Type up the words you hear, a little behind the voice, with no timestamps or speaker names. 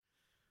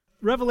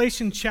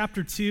Revelation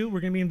chapter 2,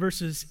 we're going to be in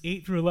verses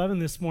 8 through 11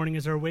 this morning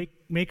as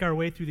make our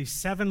way through these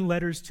 7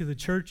 letters to the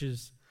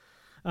churches.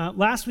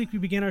 Last week we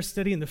began our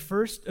study in the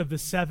first of the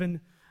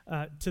 7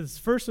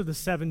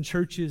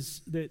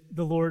 churches that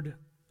the Lord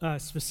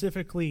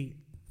specifically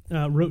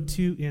wrote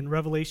to in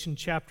Revelation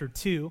chapter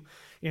 2.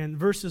 In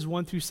verses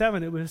 1 through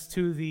 7, it was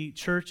to the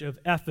church of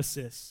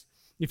Ephesus.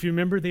 If you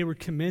remember, they were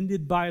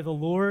commended by the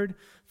Lord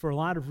for a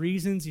lot of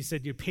reasons. He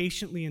said, you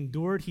patiently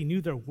endured. He knew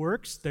their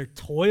works, their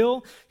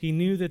toil. He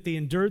knew that they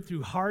endured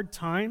through hard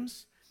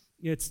times.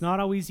 It's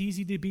not always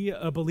easy to be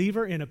a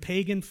believer in a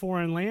pagan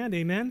foreign land,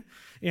 amen?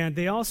 And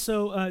they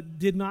also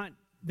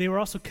they were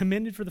also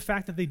commended for the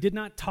fact that they did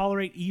not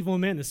tolerate evil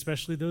men,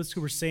 especially those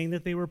who were saying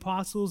that they were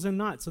apostles and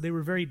not. So they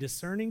were a very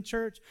discerning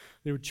church.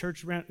 They were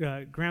church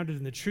grounded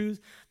in the truth.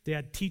 They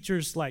had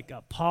teachers like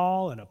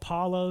Paul and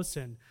Apollos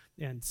and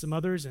some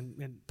others,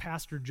 and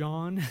Pastor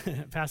John,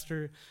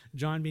 Pastor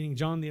John meaning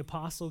John the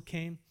Apostle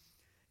came.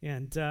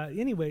 And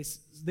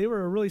anyways, they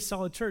were a really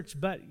solid church,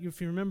 but if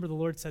you remember, the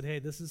Lord said, hey,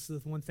 this is the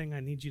one thing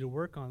I need you to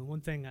work on,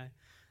 one thing I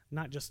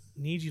not just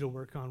need you to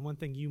work on, one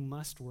thing you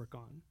must work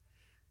on.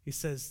 He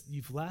says,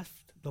 you've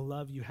left the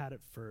love you had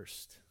at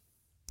first.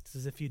 He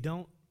says, if you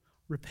don't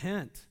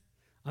repent,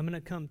 I'm going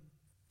to come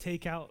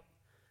take out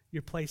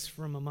your place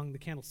from among the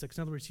candlesticks.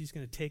 In other words, he's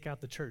going to take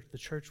out the church. The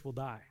church will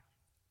die.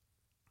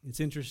 It's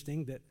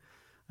interesting that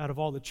out of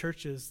all the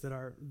churches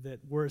that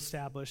were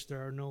established,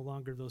 there are no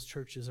longer those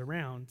churches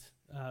around,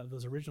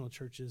 those original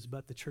churches,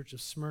 but the church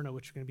of Smyrna,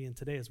 which we're going to be in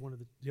today, is one of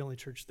the only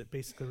church that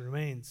basically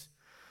remains.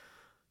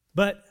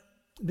 But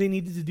they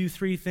needed to do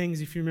 3 things,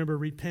 if you remember: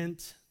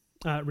 repent,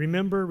 and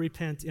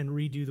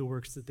redo the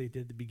works that they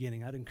did at the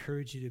beginning. I'd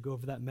encourage you to go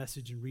over that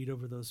message and read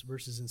over those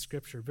verses in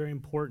Scripture. Very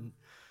important,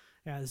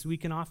 as we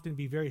can often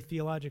be very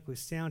theologically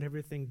sound, have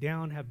everything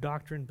down, have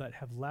doctrine, but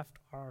have left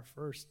our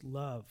first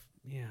love.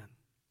 Man.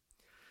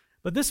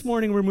 But this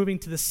morning we're moving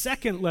to the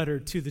second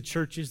letter to the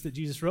churches that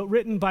Jesus wrote,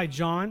 written by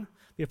John,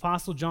 the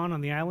Apostle John,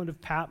 on the island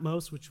of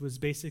Patmos, which was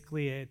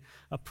basically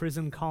a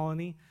prison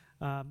colony,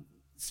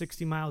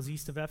 60 miles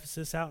east of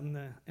Ephesus, out in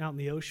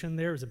the ocean.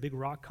 There was a big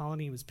rock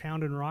colony. He was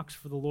pounding rocks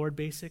for the Lord,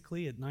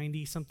 basically, at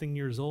 90-something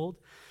years old.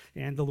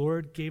 And the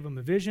Lord gave him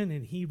a vision,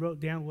 and he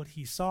wrote down what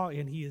he saw,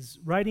 and he is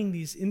writing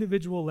these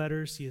individual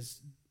letters. He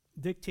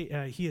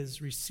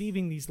is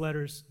receiving these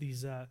letters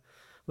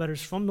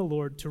from the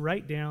Lord to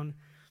write down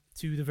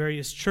to the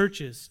various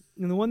churches.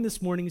 And the one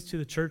this morning is to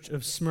the church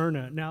of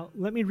Smyrna. Now,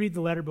 let me read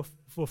the letter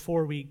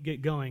before we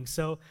get going.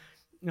 So,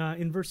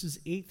 in verses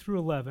 8 through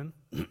 11,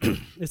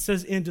 it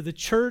says, "And to the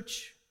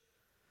church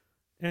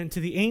and to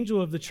the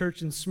angel of the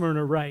church in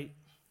Smyrna write,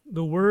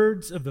 the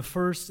words of the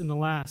first and the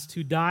last,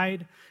 who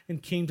died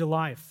and came to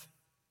life.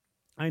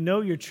 I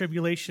know your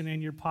tribulation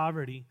and your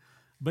poverty,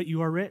 but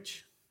you are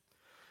rich.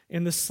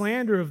 And the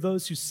slander of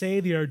those who say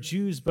they are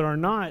Jews but are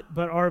not,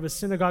 but are of a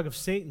synagogue of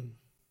Satan.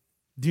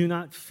 Do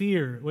not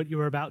fear what you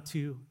are about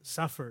to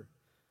suffer.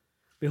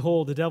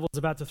 Behold, the devil is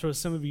about to throw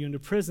some of you into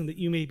prison that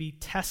you may be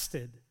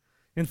tested.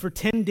 And for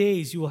 10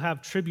 days you will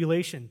have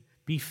tribulation.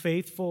 Be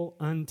faithful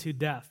unto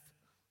death,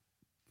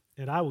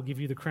 and I will give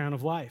you the crown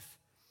of life.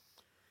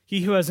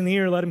 He who has an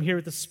ear, let him hear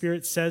what the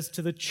Spirit says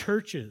to the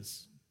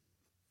churches.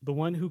 The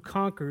one who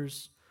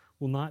conquers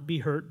will not be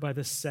hurt by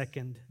the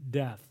second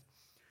death."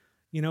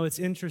 You know, it's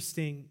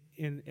interesting,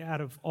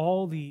 out of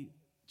all the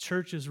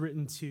churches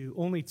written to,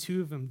 only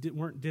 2 of them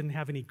didn't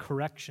have any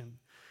correction.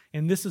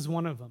 And this is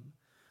one of them.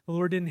 The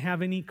Lord didn't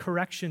have any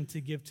correction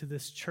to give to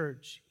this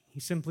church.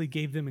 He simply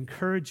gave them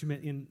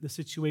encouragement in the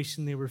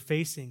situation they were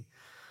facing.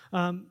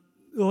 The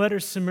letter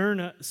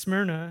to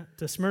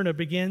Smyrna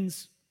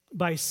begins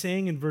by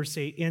saying in verse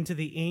 8, "And to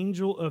the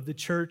angel of the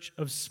church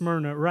of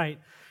Smyrna write."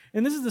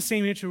 And this is the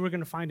same answer we're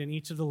going to find in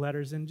each of the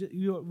letters. And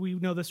we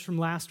know this from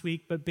last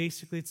week, but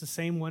basically it's the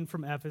same one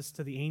from Ephesus.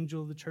 To the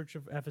angel of the church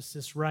of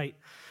Ephesus write.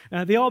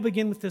 They all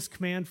begin with this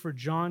command for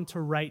John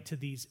to write to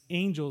these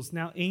angels.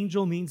 Now,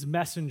 angel means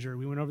messenger.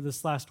 We went over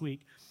this last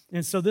week.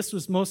 And so this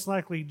was most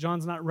likely,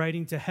 John's not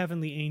writing to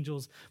heavenly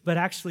angels, but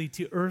actually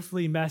to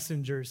earthly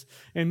messengers.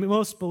 And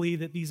most believe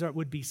that these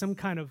would be some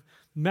kind of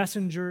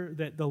messenger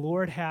that the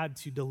Lord had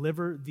to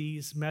deliver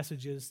these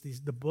messages,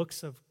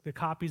 the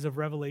copies of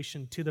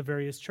Revelation to the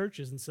various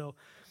churches. And so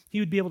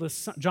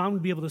John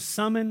would be able to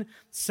summon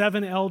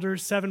 7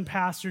 elders, 7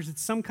 pastors.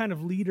 It's some kind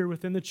of leader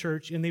within the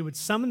church, and they would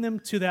summon them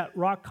to that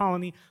rock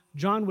colony.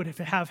 John would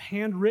have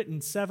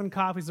handwritten 7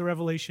 copies of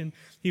Revelation.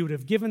 He would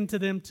have given to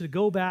them to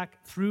go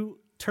back through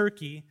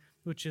Turkey,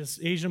 which is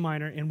Asia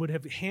Minor, and would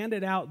have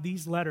handed out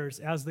these letters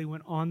as they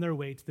went on their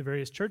way to the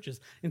various churches.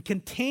 And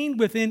contained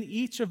within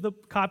each of the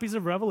copies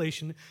of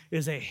Revelation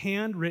is a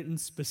handwritten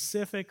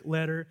specific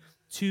letter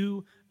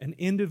to an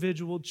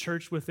individual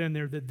church within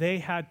there that they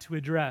had to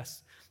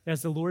address.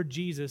 As the Lord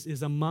Jesus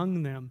is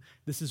among them,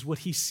 this is what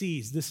he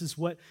sees. This is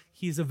what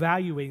he's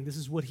evaluating. This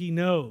is what he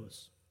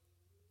knows.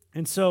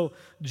 And so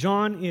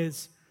John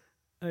is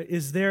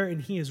there,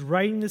 and he is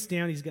writing this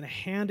down. He's going to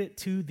hand it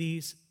to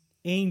these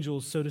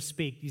angels, so to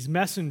speak, these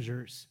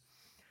messengers.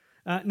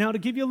 Now, to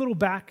give you a little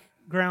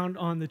background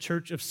on the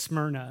church of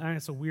Smyrna. I know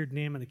it's a weird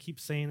name, and I keep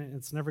saying it, and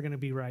it's never going to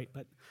be right,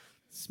 but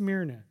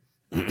Smyrna.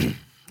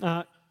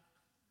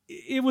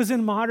 It was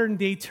in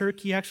modern-day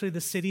Turkey. Actually,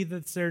 the city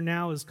that's there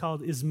now is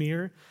called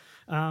Izmir.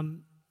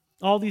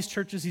 All these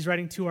churches he's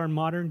writing to are in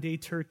modern-day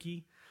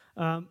Turkey.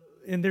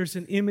 And there's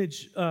an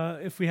image,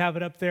 if we have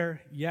it up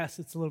there. Yes,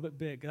 it's a little bit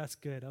big. That's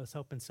good. I was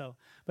hoping so.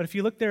 But if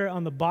you look there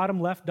on the bottom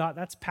left dot,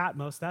 that's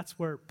Patmos. That's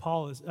where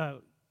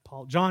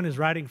John is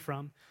writing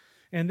from.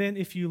 And then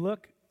if you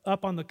look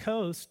up on the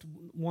coast,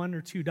 1 or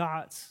 2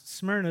 dots,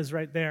 Smyrna is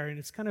right there, and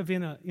it's kind of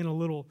in a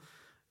little.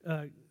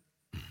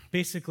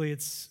 Basically,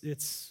 it's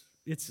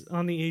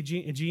on the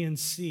Aegean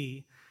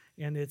Sea,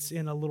 and it's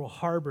in a little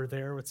harbor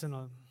there. It's in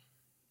a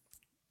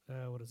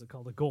what is it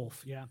called? A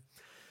gulf, yeah.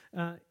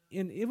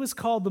 And it was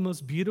called the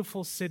most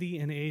beautiful city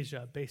in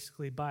Asia,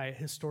 basically, by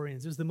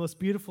historians. It was the most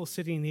beautiful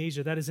city in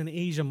Asia. That is in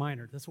Asia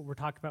Minor. That's what we're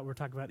talking about. We're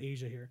talking about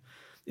Asia here.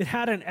 It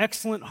had an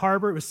excellent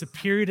harbor. It was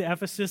superior to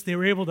Ephesus. They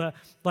were able to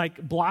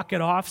block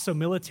it off so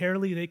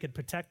militarily they could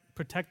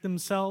protect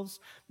themselves.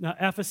 Now,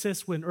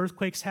 Ephesus, when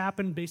earthquakes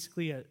happened,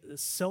 basically a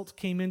silt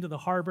came into the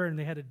harbor and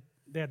they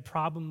had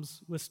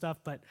problems with stuff,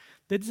 but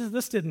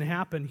this didn't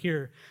happen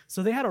here.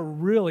 So they had a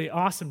really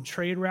awesome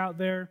trade route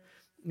there.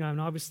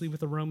 And obviously, with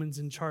the Romans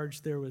in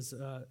charge, there was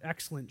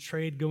excellent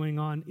trade going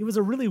on. It was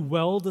a really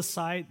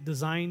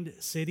well-designed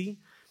city.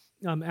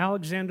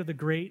 Alexander the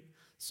Great,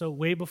 so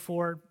way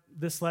before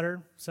this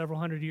letter, several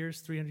hundred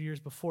years, 300 years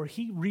before,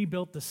 he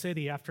rebuilt the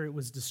city after it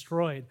was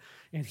destroyed,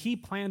 and he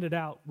planned it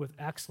out with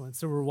excellence.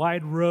 There were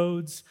wide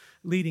roads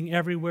leading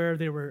everywhere.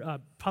 There were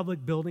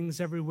public buildings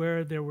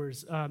everywhere. There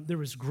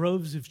was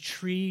groves of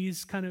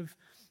trees kind of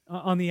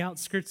on the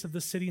outskirts of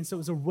the city, and so it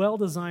was a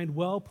well-designed,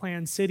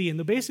 well-planned city,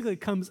 and basically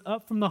it comes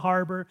up from the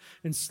harbor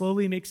and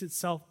slowly makes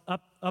itself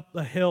up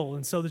a hill,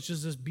 and so there's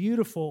just this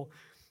beautiful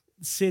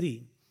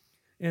city,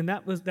 and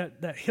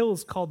that hill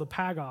is called the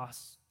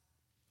Pagos,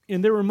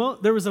 and there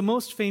was a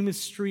most famous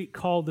street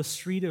called the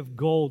Street of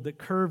Gold that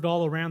curved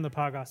all around the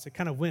Pagos. It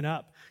kind of went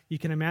up. You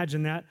can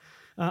imagine that.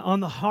 On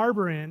the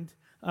harbor end,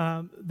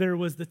 there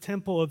was the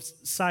temple of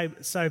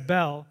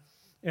Cybele.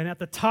 And at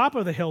the top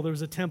of the hill, there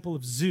was a temple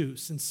of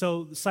Zeus. And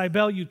so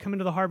Cybele, you'd come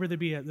into the harbor,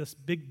 there'd be this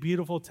big,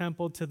 beautiful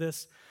temple to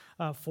this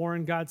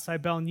foreign god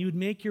Cybele, and you'd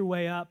make your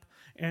way up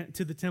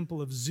to the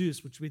temple of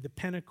Zeus, which would be the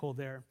pinnacle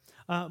there.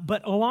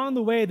 But along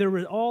the way, there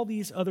were all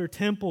these other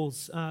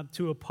temples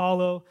to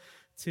Apollo,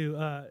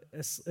 to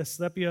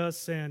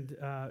Asclepius and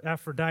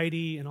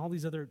Aphrodite, and all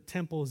these other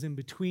temples in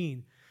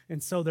between.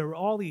 And so there were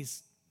all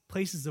these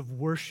places of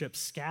worship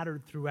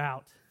scattered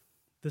throughout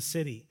the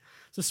city.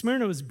 So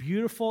Smyrna was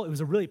beautiful. It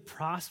was a really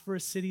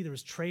prosperous city. There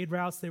was trade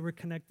routes they were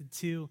connected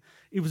to.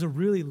 It was a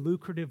really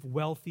lucrative,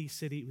 wealthy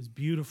city. It was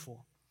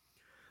beautiful.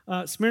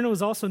 Smyrna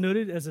was also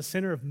noted as a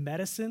center of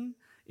medicine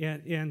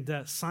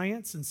and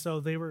science, and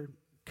so they were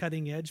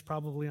cutting edge,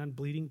 probably on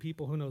bleeding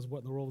people. Who knows what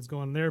in the world was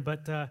going on there,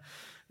 but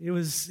it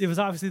was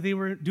obviously they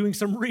were doing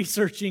some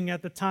researching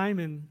at the time,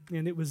 and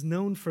it was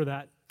known for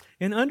that.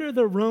 And under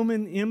the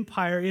Roman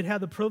Empire, it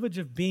had the privilege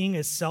of being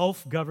a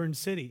self-governed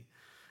city.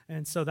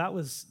 And so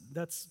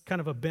that's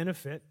kind of a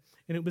benefit.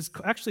 And it was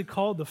actually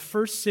called the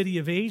first city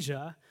of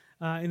Asia.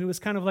 And it was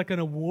kind of like an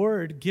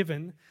award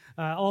given.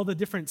 All the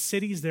different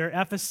cities there,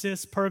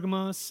 Ephesus,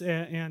 Pergamos,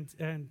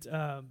 and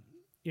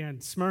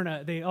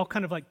Smyrna, they all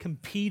kind of like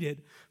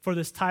competed for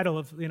this title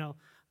of,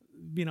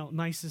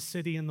 nicest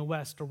city in the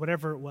West or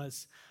whatever it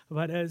was.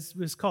 But as it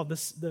was called,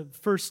 the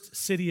first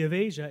city of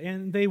Asia.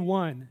 And they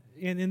won.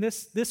 And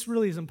this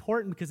really is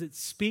important because it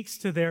speaks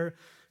to their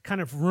kind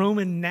of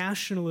Roman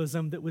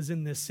nationalism that was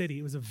in this city.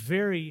 It was a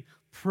very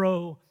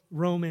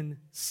pro-Roman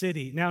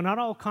city. Now, not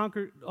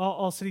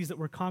all cities that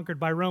were conquered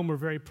by Rome were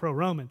very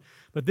pro-Roman,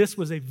 but this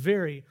was a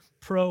very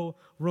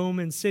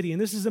pro-Roman city.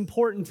 And this is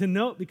important to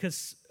note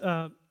because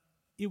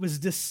it was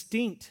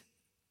distinctly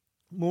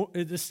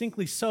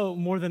so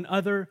more than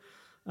other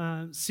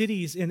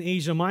cities in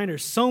Asia Minor,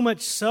 so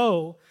much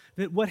so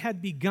that what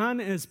had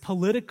begun as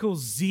political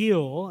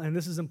zeal, and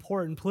this is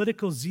important,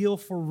 political zeal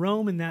for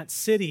Rome in that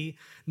city,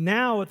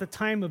 now at the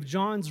time of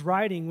John's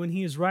writing, when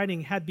he is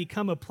writing, had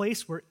become a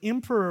place where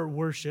emperor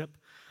worship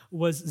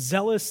was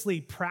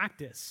zealously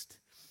practiced.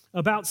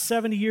 About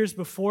 70 years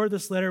before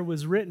this letter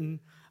was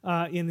written,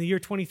 in the year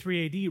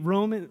 23 AD,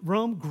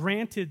 Rome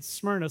granted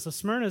Smyrna. So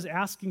Smyrna is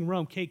asking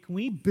Rome, okay, can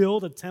we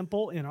build a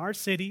temple in our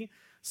city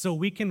so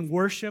we can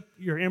worship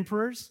your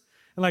emperors?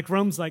 And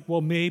Rome's like, well,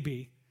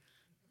 maybe.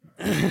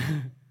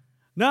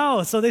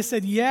 No, so they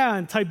said, yeah,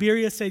 and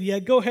Tiberius said, yeah,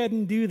 go ahead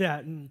and do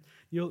that, and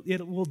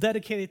we'll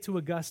dedicate it to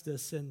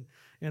Augustus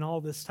and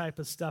all this type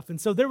of stuff. And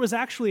so there was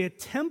actually a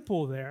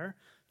temple there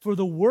for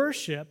the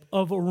worship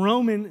of a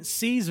Roman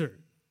Caesar.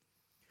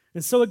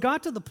 And so it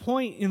got to the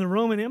point in the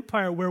Roman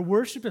Empire where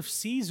worship of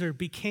Caesar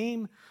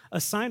became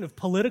a sign of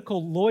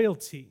political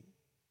loyalty.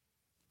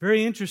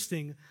 Very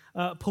interesting.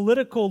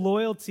 Political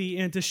loyalty,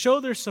 and to show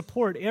their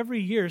support,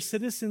 every year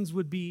citizens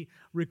would be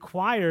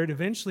required,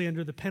 eventually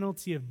under the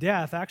penalty of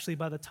death, actually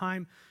by the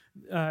time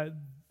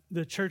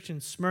the church in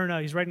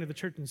Smyrna, he's writing to the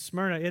church in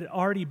Smyrna, it had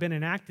already been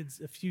enacted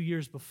a few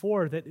years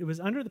before that it was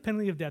under the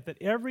penalty of death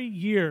that every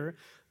year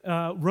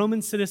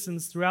Roman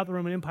citizens throughout the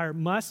Roman Empire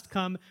must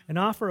come and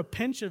offer a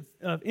pinch of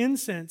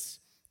incense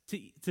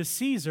to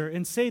Caesar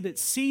and say that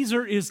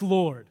Caesar is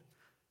Lord.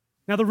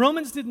 Now, the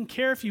Romans didn't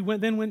care if you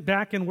went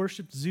back and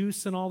worshiped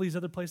Zeus and all these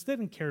other places. They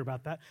didn't care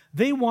about that.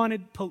 They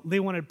wanted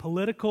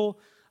political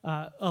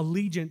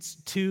allegiance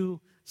to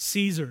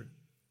Caesar.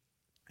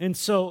 And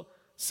so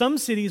some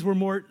cities were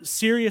more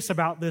serious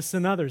about this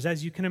than others,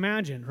 as you can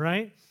imagine,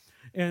 right?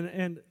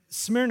 And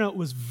Smyrna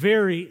was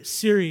very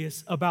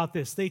serious about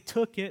this. They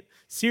took it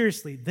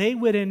seriously. They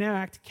would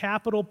enact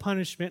capital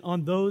punishment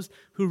on those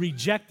who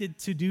rejected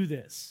to do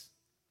this.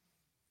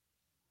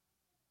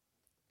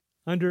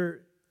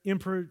 Under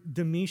Emperor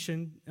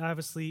Domitian,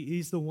 obviously,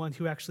 he's the one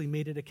who actually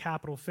made it a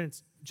capital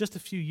offense just a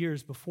few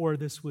years before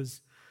this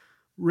was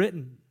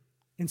written.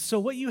 And so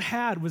what you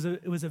had was a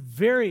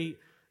very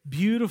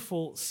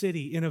beautiful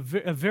city in a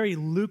very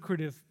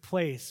lucrative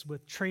place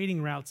with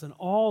trading routes and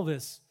all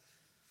this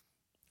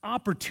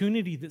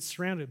opportunity that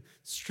surrounded it,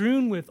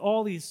 strewn with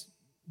all these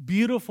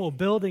beautiful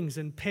buildings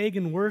and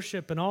pagan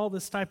worship and all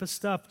this type of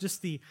stuff,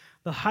 just the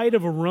height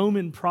of a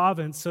Roman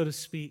province, so to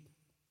speak,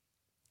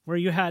 where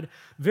you had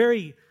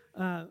very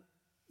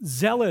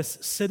zealous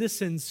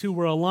citizens who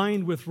were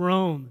aligned with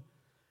Rome,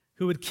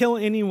 who would kill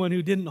anyone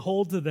who didn't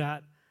hold to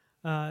that.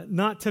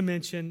 Not to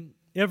mention,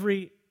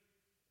 everybody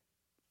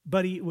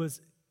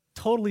was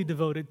totally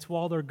devoted to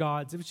all their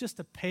gods. It was just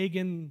a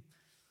pagan,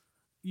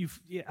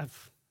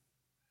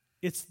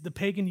 it's the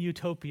pagan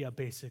utopia,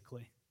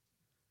 basically.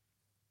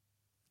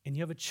 And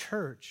you have a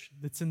church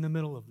that's in the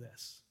middle of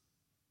this.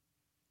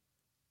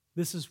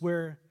 This is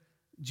where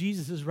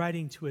Jesus is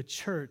writing to a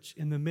church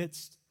in the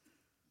midst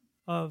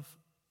of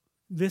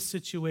this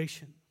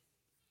situation.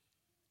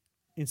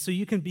 And so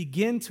you can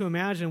begin to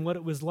imagine what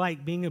it was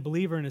like being a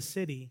believer in a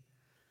city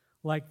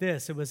like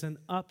this. It was an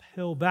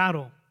uphill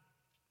battle.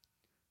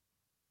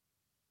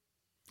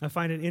 I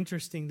find it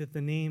interesting that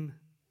the name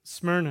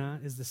Smyrna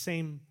is the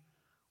same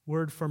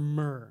word for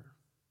myrrh.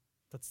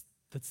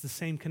 That's the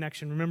same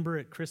connection. Remember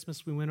at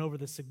Christmas we went over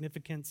the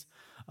significance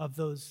of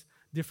those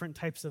different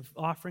types of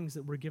offerings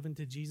that were given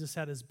to Jesus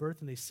at his birth,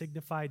 and they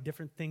signified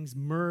different things.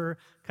 Myrrh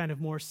kind of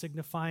more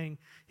signifying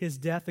his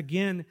death.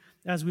 Again,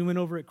 as we went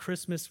over at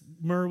Christmas,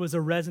 myrrh was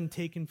a resin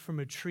taken from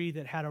a tree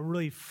that had a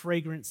really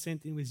fragrant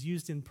scent. It was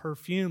used in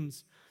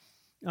perfumes.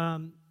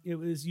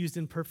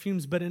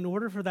 But in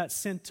order for that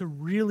scent to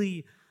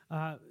really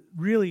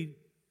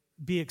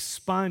be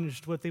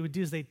expunged, what they would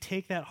do is they'd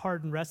take that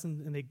hardened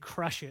resin and they'd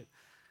crush it.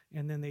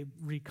 And then they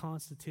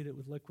reconstitute it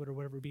with liquid or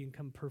whatever,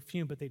 become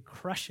perfume, but they'd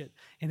crush it.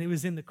 And it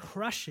was in the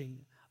crushing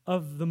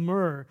of the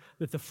myrrh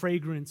that the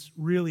fragrance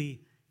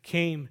really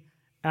came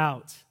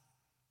out.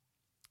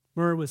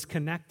 Myrrh was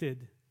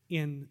connected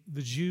in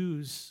the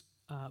Jews'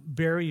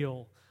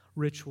 burial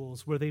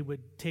rituals, where they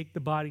would take the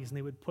bodies and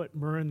they would put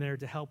myrrh in there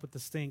to help with the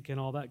stink and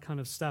all that kind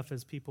of stuff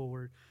as people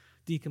were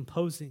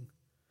decomposing,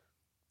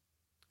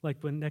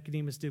 like what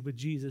Nicodemus did with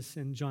Jesus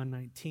in John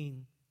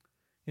 19.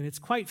 And it's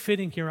quite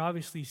fitting here,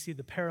 obviously, you see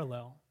the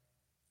parallel,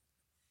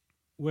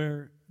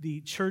 where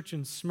the church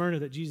in Smyrna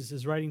that Jesus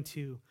is writing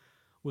to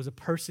was a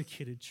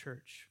persecuted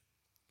church.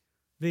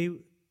 They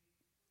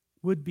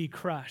would be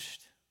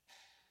crushed.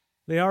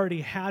 They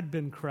already had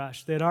been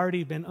crushed. They had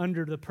already been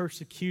under the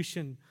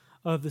persecution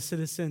of the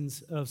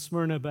citizens of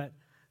Smyrna, but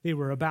they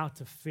were about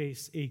to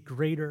face a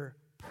greater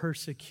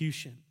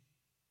persecution.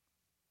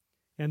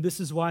 And this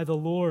is why the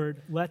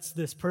Lord lets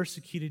this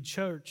persecuted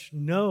church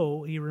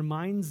know, he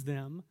reminds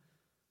them,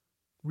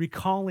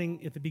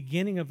 recalling at the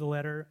beginning of the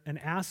letter an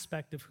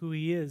aspect of who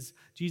he is.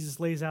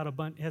 Jesus lays out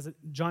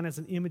John has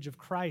an image of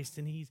Christ,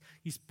 and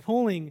he's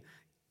pulling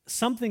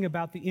something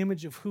about the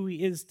image of who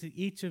he is to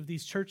each of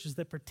these churches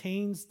that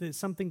pertains to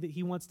something that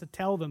he wants to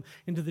tell them.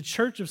 And to the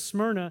church of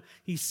Smyrna,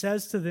 he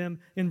says to them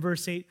in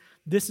verse 8,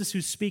 "This is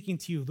who's speaking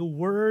to you, the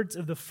words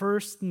of the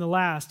first and the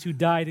last who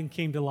died and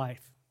came to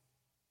life."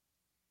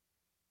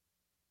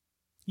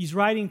 He's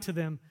writing to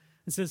them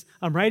and says,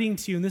 I'm writing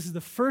to you, and this is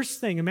the first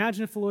thing.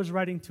 Imagine if the Lord's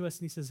writing to us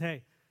and he says,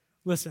 hey,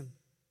 listen,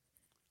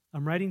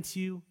 I'm writing to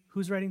you.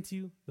 Who's writing to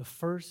you? The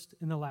first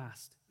and the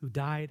last who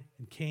died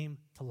and came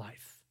to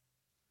life.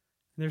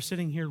 And they're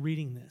sitting here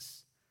reading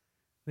this.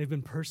 They've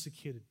been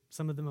persecuted.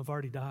 Some of them have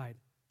already died.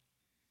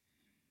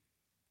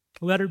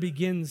 The letter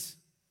begins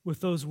with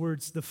those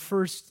words, the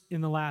first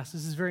and the last.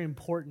 This is very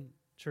important,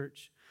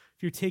 church.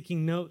 If you're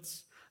taking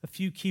notes, a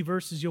few key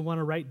verses you'll want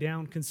to write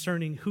down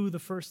concerning who the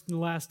first and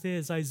the last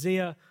is.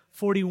 Isaiah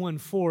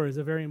 41:4 is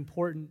a very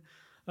important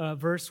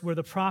verse where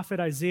the prophet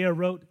Isaiah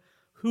wrote,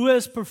 "Who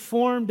has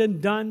performed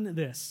and done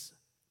this,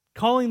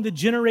 calling the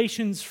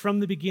generations from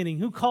the beginning?"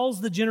 Who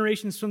calls the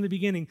generations from the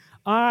beginning?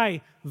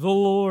 I, the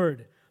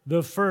Lord,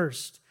 the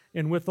first,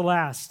 and with the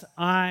last,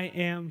 I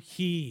am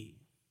He.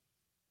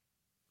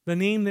 The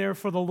name there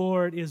for the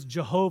Lord is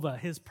Jehovah,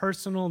 His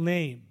personal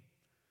name.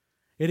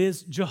 It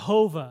is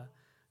Jehovah,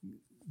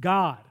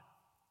 God.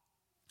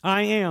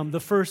 I am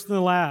the first and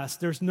the last.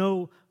 There's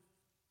no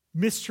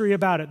mystery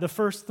about it. The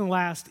first and the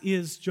last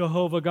is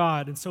Jehovah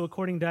God. And so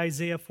according to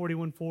Isaiah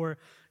 41:4,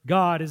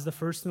 God is the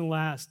first and the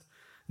last.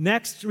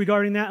 Next,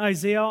 regarding that,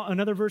 Isaiah,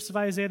 another verse of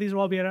Isaiah, these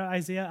will all be out of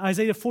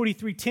Isaiah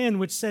 43:10,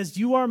 which says,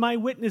 "You are my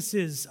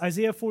witnesses."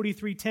 Isaiah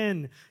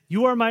 43:10,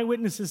 "You are my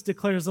witnesses,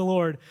 declares the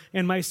Lord,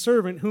 and my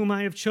servant whom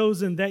I have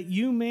chosen, that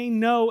you may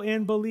know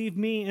and believe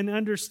me and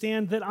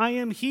understand that I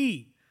am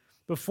He.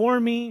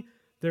 Before me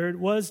there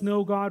was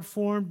no God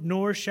formed,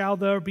 nor shall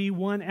there be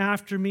one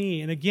after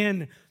me." And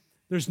again,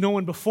 there's no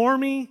one before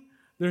me,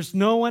 there's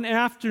no one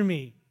after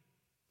me.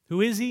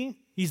 Who is He?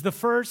 He's the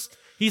first,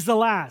 He's the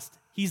last.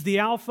 He's the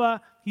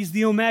Alpha, He's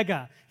the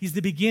Omega. He's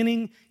the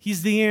beginning,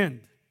 He's the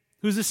end.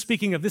 Who's this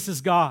speaking of? This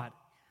is God.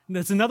 And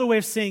that's another way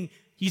of saying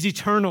He's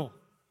eternal.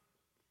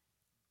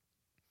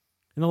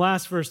 In the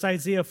last verse,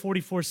 Isaiah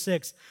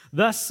 44:6,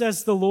 "Thus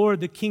says the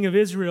Lord, the King of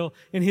Israel,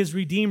 and His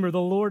Redeemer,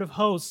 the Lord of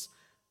hosts,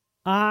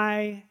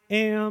 I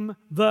am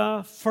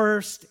the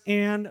first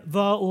and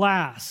the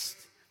last."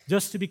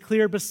 Just to be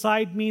clear,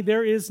 beside me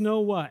there is no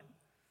what?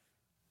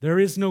 There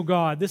is no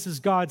God. This is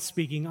God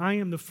speaking. I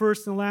am the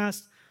first and the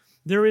last.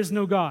 There is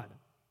no God.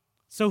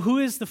 So who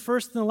is the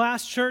first and the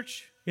last,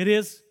 church? It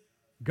is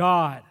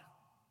God.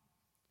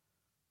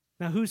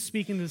 Now who's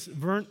speaking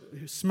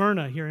to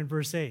Smyrna here in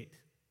verse 8?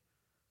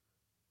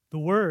 The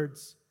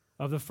words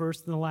of the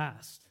first and the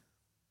last.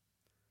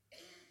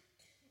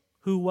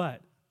 Who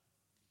what?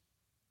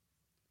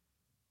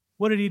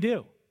 What did He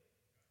do?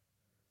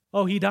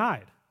 Oh, He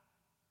died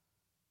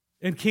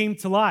and came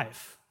to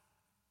life.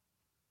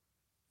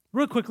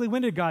 Real quickly,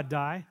 when did God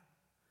die?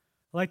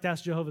 I like to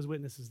ask Jehovah's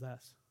Witnesses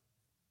this.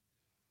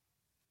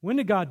 When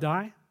did God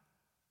die?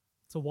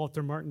 It's a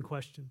Walter Martin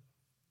question.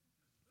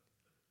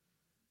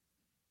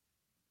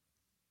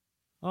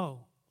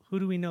 Oh, who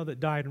do we know that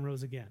died and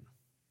rose again?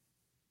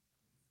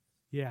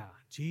 Yeah,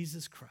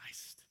 Jesus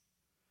Christ.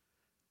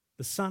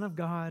 The Son of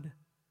God,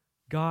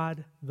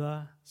 God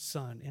the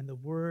Son. And the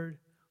Word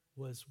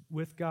was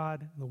with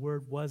God, and the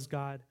Word was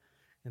God,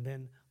 and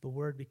then the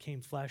Word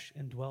became flesh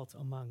and dwelt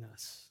among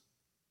us.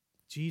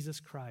 Jesus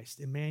Christ,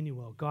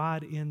 Emmanuel,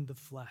 God in the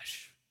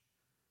flesh.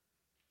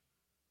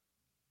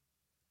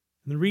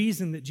 And the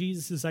reason that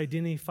Jesus is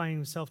identifying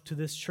Himself to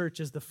this church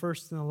as the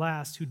first and the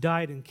last who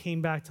died and came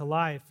back to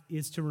life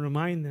is to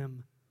remind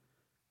them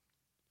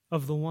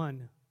of the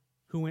one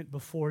who went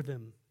before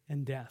them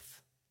in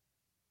death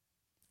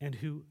and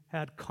who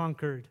had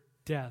conquered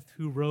death,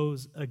 who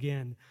rose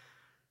again,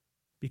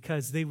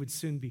 because they would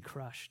soon be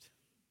crushed.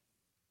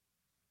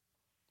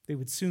 They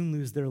would soon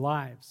lose their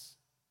lives.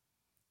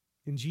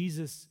 And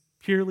Jesus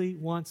purely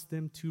wants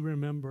them to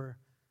remember,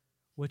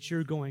 what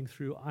you're going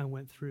through, I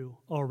went through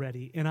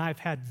already. And I've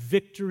had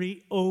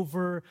victory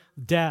over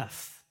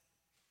death.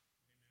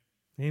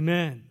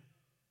 Amen.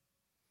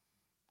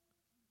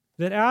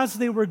 That as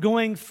they were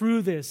going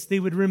through this, they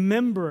would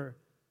remember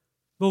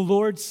the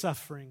Lord's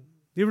suffering.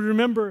 They would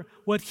remember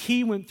what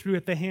He went through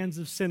at the hands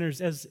of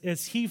sinners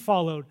as He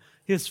followed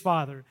His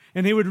Father.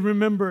 And they would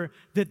remember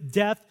that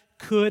death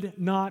could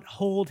not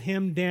hold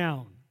Him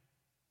down.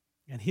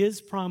 And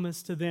His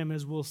promise to them,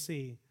 as we'll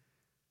see,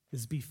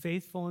 is be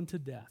faithful unto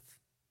death,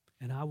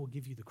 and I will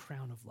give you the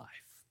crown of life.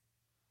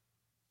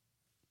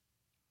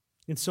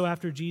 And so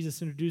after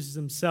Jesus introduces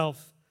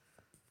Himself,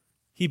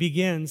 He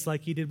begins,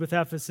 like He did with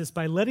Ephesus,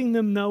 by letting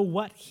them know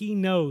what He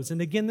knows.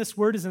 And again, this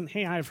word isn't,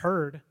 hey, I've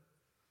heard.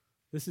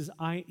 This is,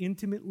 I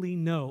intimately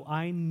know.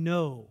 I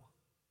know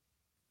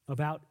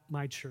about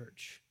my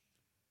church.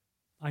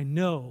 I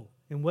know.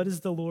 And what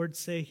does the Lord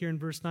say here in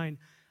verse 9?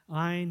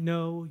 I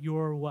know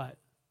your what?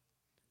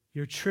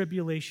 Your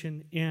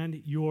tribulation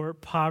and your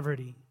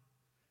poverty,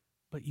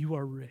 but you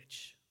are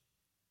rich.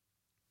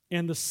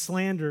 And the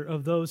slander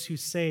of those who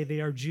say they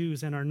are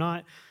Jews and are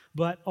not,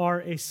 but are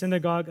a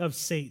synagogue of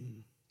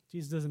Satan.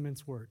 Jesus doesn't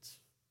mince words.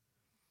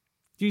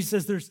 Jesus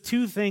says there's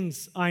two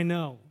things I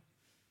know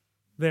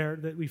there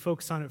that we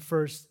focus on at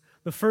first.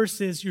 The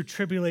first is your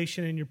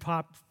tribulation and your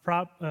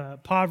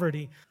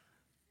poverty.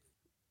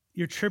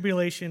 Your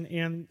tribulation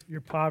and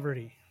your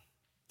poverty.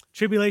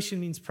 Tribulation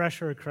means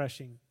pressure or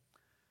crushing.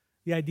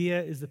 The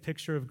idea is the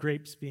picture of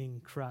grapes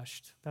being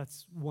crushed.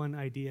 That's one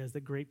idea, is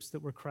that grapes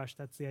that were crushed.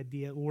 That's the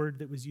idea, word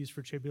that was used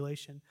for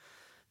tribulation.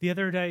 The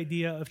other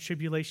idea of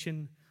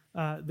tribulation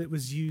that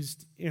was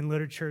used in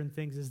literature and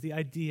things is the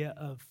idea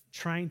of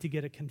trying to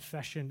get a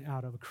confession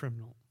out of a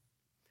criminal.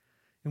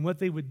 And what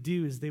they would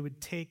do is they would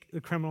take the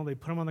criminal, they'd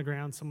put him on the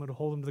ground, someone would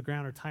hold him to the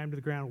ground or tie him to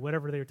the ground,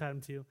 whatever they were tied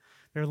him to.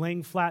 They're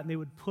laying flat, and they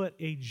would put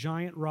a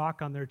giant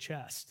rock on their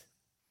chest.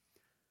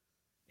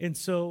 And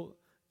so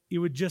it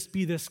would just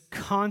be this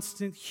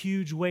constant,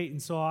 huge weight.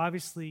 And so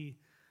obviously,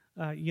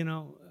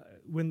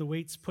 when the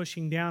weight's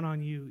pushing down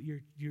on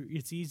you,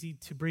 it's easy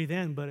to breathe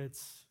in, but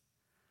it's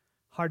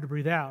hard to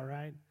breathe out,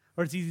 right?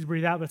 Or it's easy to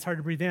breathe out, but it's hard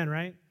to breathe in,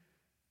 right?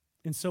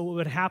 And so what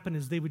would happen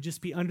is they would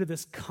just be under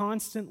this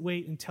constant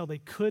weight until they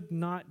could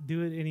not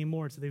do it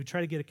anymore. So they would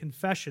try to get a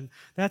confession.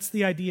 That's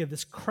the idea of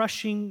this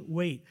crushing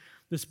weight,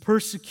 this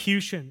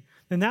persecution.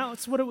 And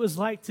that's what it was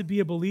like to be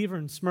a believer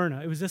in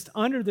Smyrna. It was just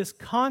under this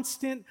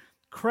constant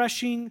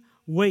crushing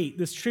weight,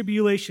 this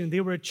tribulation.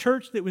 They were a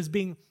church that was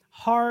being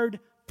hard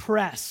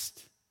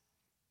pressed.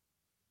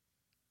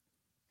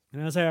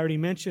 And as I already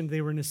mentioned,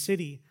 they were in a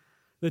city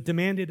that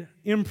demanded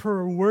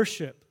emperor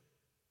worship.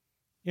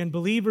 And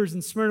believers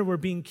in Smyrna were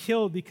being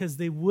killed because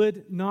they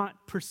would not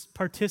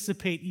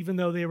participate, even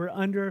though they were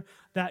under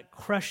that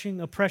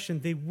crushing oppression.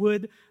 They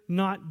would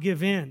not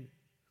give in.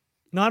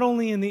 Not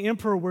only in the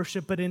emperor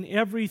worship, but in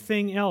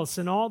everything else,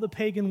 in all the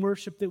pagan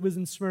worship that was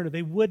in Smyrna.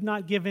 They would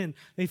not give in.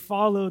 They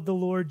followed the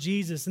Lord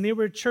Jesus. And they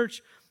were a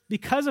church,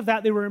 because of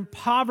that, they were in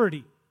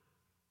poverty.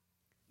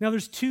 Now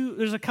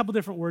there's a couple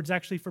different words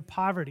actually for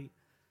poverty.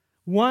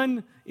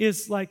 One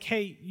is like,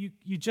 hey,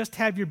 you just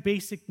have your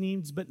basic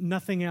needs, but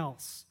nothing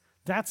else.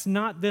 That's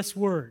not this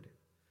word.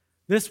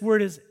 This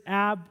word is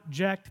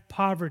abject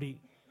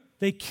poverty.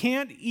 They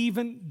can't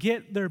even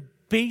get their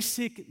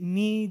basic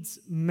needs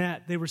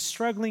met. They were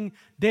struggling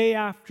day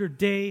after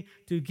day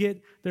to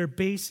get their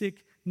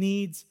basic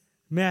needs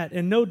met.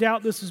 And no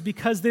doubt this was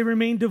because they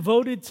remained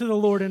devoted to the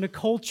Lord in a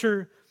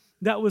culture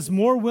that was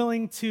more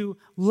willing to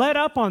let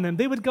up on them.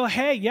 They would go,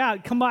 hey, yeah,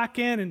 come back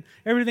in and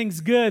everything's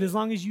good as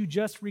long as you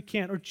just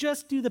recant or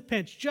just do the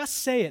pinch. Just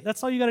say it.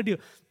 That's all you got to do.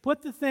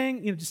 Put the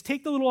thing, just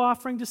take the little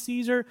offering to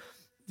Caesar.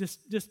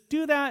 Just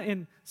do that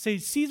and say,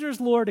 Caesar's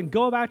Lord, and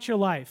go about your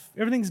life.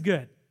 Everything's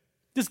good.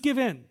 Just give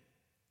in,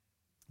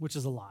 which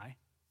is a lie.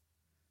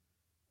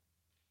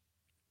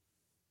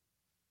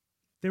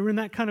 They were in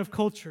that kind of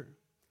culture,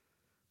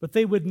 but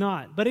they would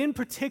not. But in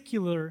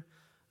particular,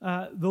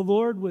 the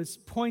Lord was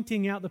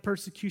pointing out the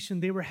persecution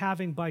they were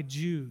having by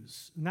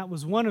Jews. And that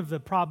was one of the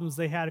problems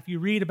they had. If you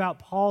read about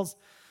Paul's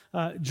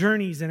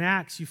journeys in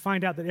Acts, you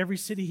find out that every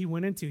city he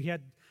went into, he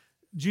had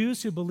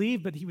Jews who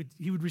believed, but he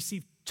would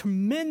receive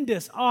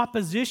tremendous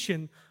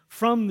opposition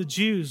from the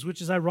Jews,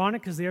 which is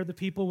ironic because they are the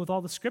people with all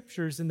the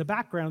scriptures in the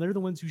background. They're the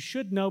ones who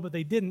should know, but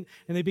they didn't,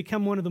 and they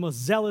become one of the most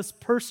zealous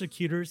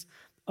persecutors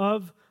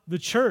of the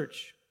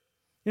church.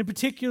 In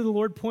particular, the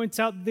Lord points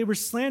out that they were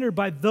slandered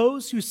by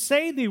those who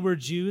say they were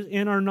Jews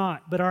and are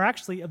not, but are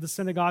actually of the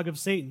synagogue of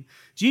Satan.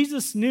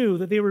 Jesus knew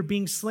that they were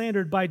being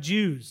slandered by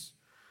Jews,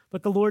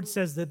 but the Lord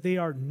says that they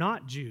are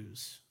not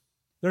Jews.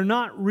 They're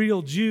not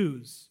real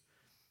Jews.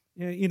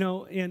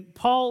 And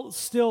Paul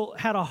still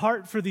had a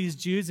heart for these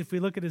Jews if we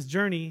look at his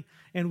journey,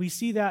 and we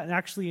see that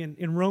actually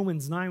in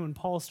Romans 9 when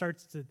Paul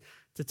starts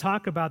to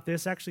talk about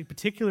this, actually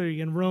particularly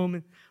in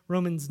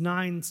Romans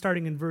 9,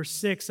 starting in verse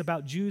 6,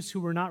 about Jews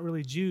who were not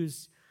really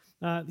Jews.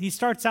 He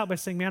starts out by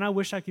saying, man, I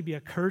wish I could be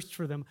accursed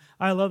for them.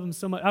 I love them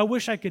so much. I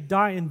wish I could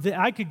die and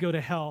I could go to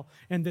hell,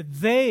 and that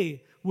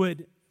they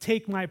would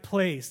take my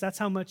place. That's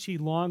how much he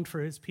longed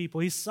for his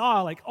people. He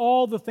saw like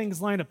all the things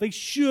lined up. They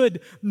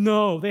should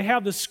know. They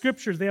have the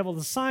scriptures. They have all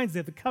the signs. They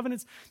have the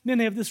covenants. And then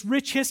they have this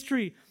rich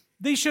history.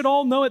 They should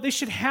all know it. They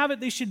should have it.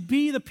 They should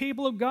be the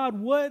people of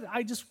God.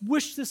 I just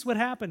wish this would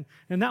happen.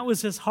 And that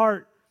was his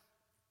heart.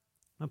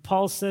 And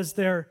Paul says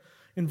there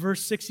in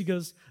verse 6, he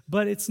goes,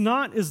 but it's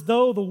not as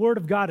though the word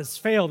of God has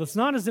failed. It's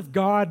not as if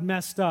God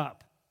messed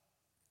up.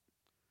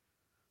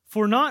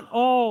 For not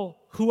all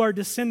who are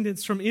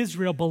descendants from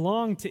Israel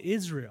belong to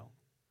Israel.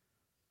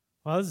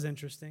 Well, this is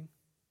interesting.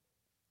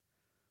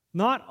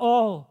 Not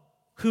all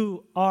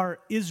who are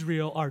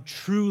Israel are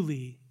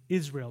truly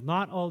Israel.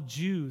 Not all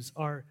Jews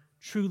are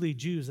truly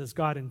Jews as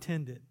God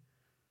intended.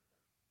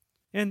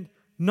 And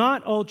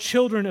not all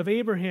children of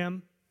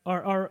Abraham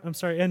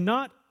and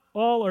not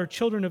all are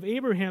children of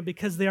Abraham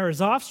because they are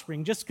his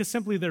offspring, just because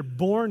simply they're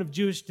born of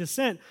Jewish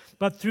descent,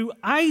 but through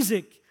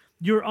Isaac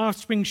your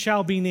offspring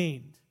shall be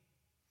named.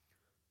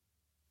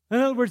 In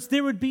other words,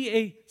 there would be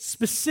a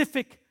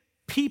specific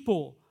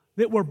people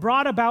that were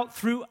brought about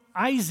through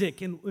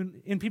Isaac.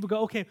 And people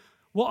go, okay,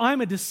 well,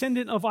 I'm a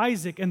descendant of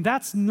Isaac. And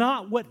that's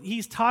not what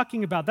he's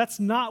talking about. That's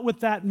not what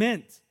that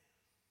meant.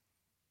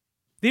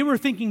 They were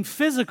thinking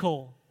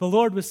physical. The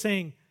Lord was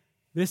saying,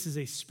 this is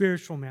a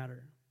spiritual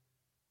matter.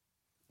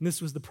 And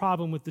this was the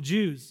problem with the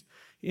Jews.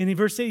 And in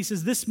verse 8, he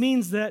says, this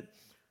means that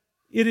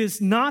it is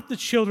not the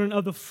children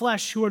of the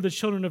flesh who are the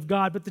children of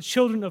God, but the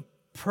children of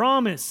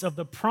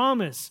the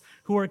promise,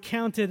 who are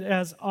counted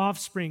as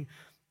offspring.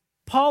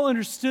 Paul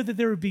understood that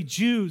there would be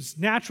Jews,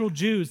 natural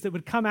Jews, that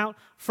would come out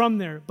from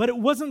there. But it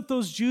wasn't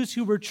those Jews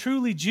who were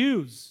truly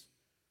Jews,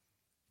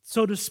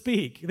 so to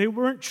speak. They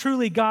weren't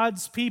truly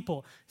God's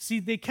people. See,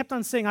 they kept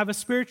on saying, I have a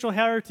spiritual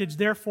heritage,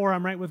 therefore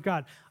I'm right with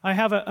God. I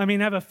have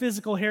a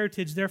physical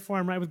heritage, therefore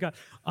I'm right with God.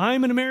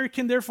 I'm an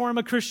American, therefore I'm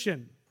a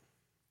Christian.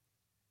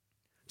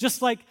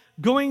 Just like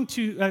going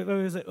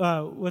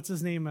to, what's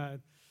his name?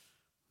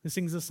 Who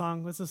sings the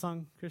song? What's the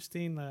song,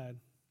 Christine?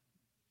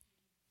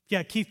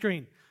 Keith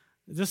Green.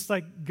 Just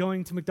like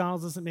going to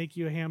McDonald's doesn't make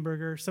you a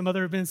hamburger. Some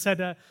other have been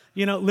said,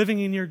 living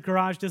in your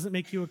garage doesn't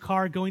make you a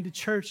car. Going to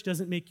church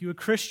doesn't make you a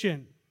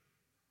Christian.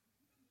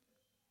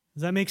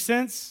 Does that make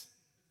sense?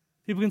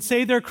 People can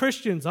say they're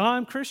Christians. Oh,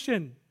 I'm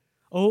Christian.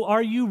 Oh,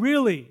 are you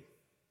really?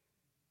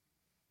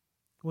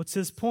 What's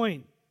his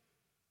point?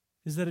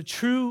 Is that a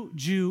true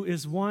Jew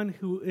is one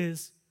who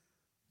is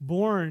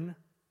born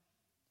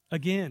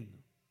again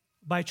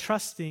by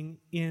trusting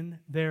in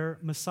their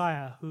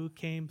Messiah who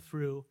came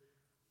through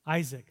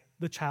Isaac,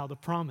 the child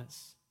of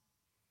promise.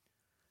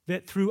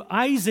 That through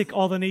Isaac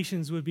all the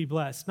nations would be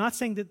blessed. Not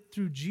saying that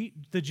through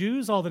the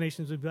Jews all the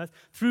nations would be blessed.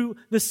 Through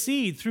the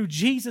seed, through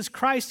Jesus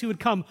Christ who would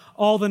come,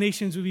 all the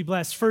nations would be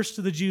blessed. First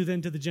to the Jew,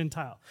 then to the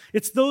Gentile.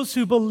 It's those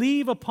who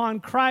believe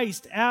upon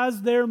Christ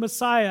as their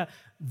Messiah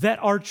that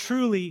are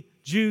truly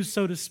Jews,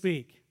 so to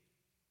speak.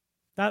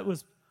 That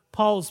was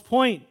Paul's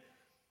point.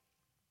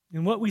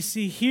 And what we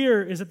see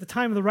here is at the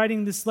time of the writing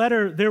of this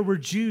letter, there were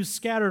Jews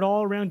scattered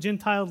all around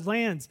Gentile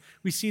lands.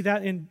 We see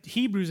that in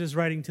Hebrews is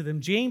writing to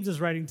them. James is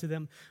writing to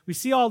them. We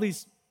see all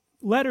these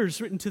letters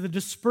written to the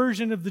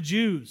dispersion of the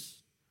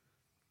Jews.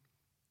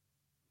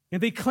 And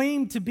they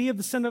claim to be of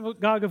the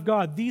synagogue of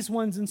God. These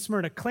ones in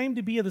Smyrna claim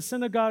to be of the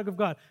synagogue of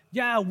God.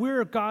 Yeah,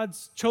 we're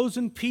God's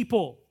chosen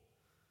people.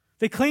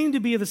 They claim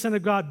to be of the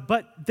synagogue,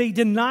 but they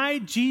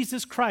denied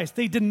Jesus Christ.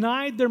 They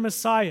denied their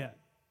Messiah.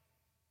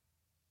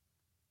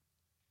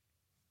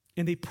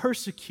 And they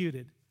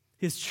persecuted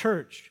his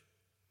church,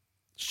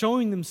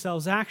 showing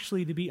themselves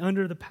actually to be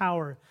under the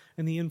power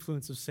and the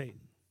influence of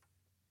Satan.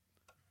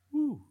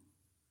 Woo.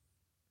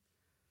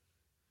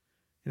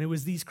 And it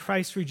was these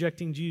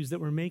Christ-rejecting Jews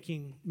that were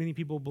making, many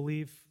people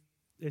believe,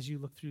 as you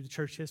look through the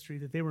church history,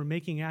 that they were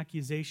making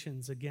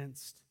accusations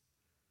against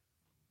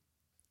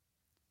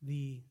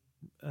the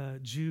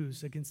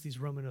Jews, against these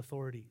Roman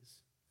authorities,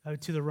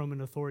 to the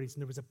Roman authorities.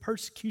 And there was a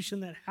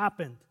persecution that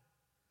happened.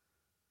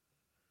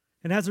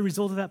 And as a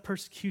result of that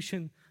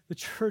persecution, the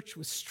church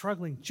was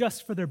struggling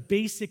just for their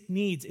basic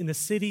needs in a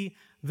city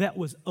that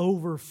was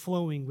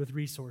overflowing with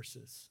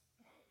resources.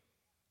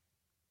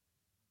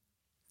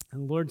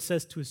 And the Lord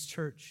says to his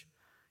church,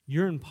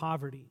 you're in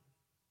poverty,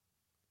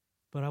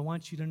 but I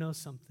want you to know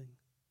something.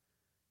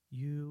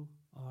 You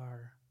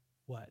are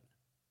what?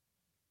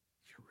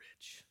 You're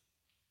rich.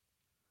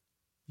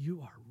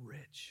 You are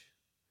rich.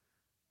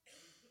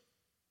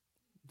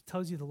 It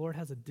tells you the Lord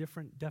has a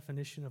different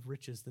definition of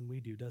riches than we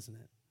do, doesn't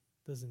it?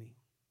 Doesn't he?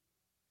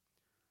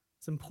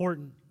 It's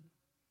important.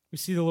 We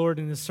see the Lord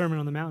in his Sermon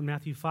on the Mount,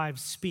 Matthew 5,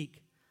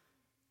 speak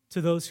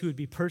to those who would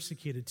be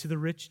persecuted, to the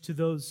rich, to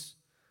those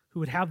who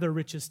would have their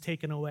riches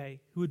taken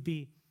away, who would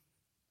be,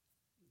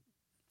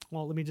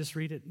 well, let me just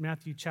read it.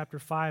 Matthew chapter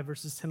 5,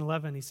 verses 10,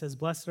 11, he says,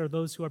 blessed are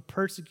those who are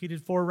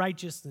persecuted for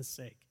righteousness'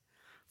 sake.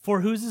 For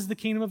whose is the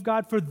kingdom of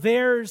God? For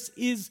theirs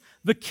is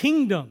the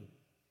kingdom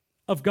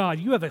of God.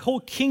 You have a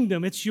whole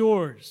kingdom. It's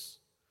yours.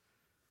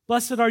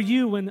 Blessed are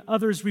you when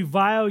others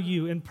revile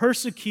you and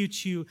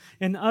persecute you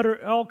and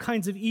utter all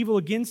kinds of evil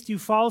against you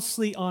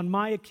falsely on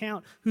my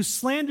account, who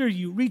slander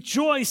you.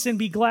 Rejoice and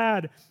be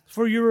glad,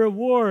 for your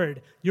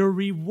reward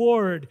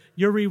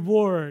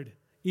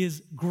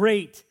is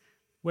great.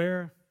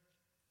 Where?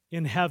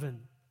 In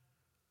heaven.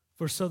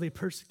 For so they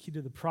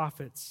persecuted the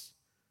prophets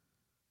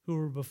who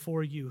were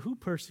before you. Who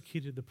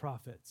persecuted the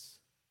prophets?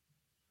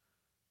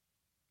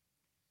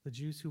 The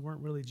Jews who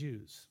weren't really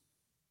Jews.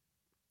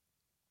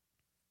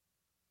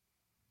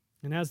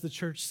 And as the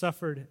church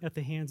suffered at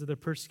the hands of their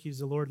persecutors,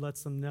 the Lord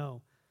lets them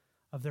know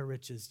of their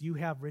riches. You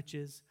have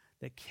riches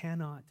that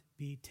cannot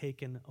be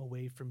taken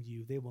away from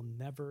you. They will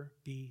never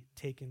be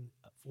taken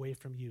away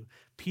from you.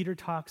 Peter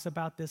talks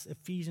about this.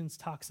 Ephesians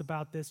talks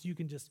about this. You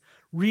can just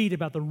read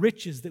about the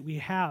riches that we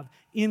have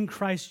in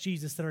Christ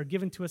Jesus that are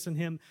given to us in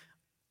him.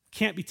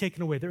 Can't be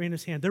taken away. They're in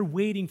his hand. They're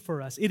waiting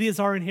for us. It is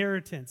our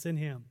inheritance in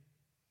him.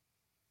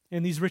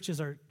 And these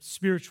riches are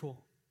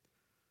spiritual.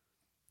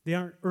 They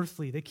aren't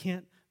earthly. They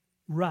can't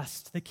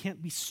rust. They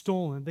can't be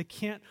stolen.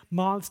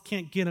 Moths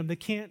can't get them. They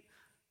can't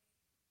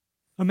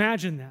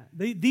imagine that.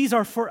 These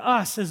are for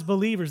us as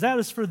believers. That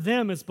is for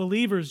them as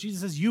believers.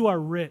 Jesus says, you are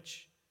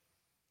rich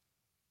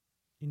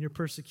in your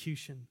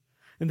persecution.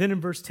 And then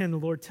in verse 10, the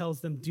Lord tells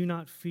them, do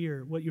not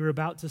fear what you're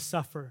about to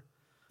suffer.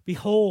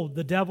 Behold,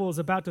 the devil is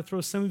about to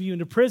throw some of you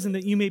into prison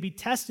that you may be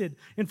tested.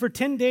 And for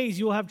 10 days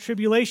you will have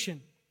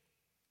tribulation.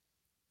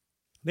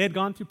 They had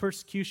gone through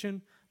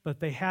persecution, but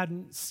they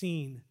hadn't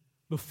seen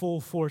the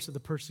full force of the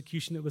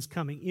persecution that was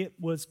coming. It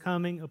was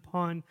coming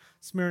upon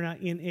Smyrna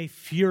in a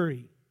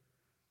fury.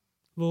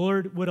 The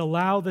Lord would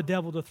allow the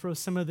devil to throw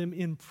some of them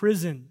in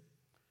prison.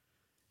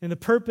 And the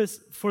purpose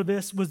for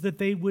this was that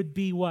they would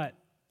be what?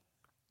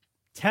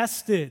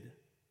 Tested.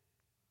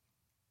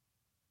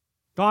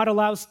 God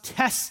allows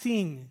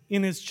testing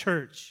in his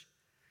church.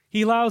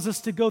 He allows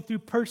us to go through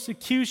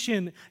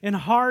persecution and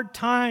hard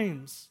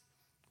times.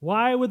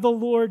 Why would the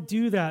Lord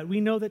do that? We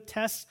know that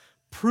tests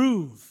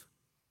prove.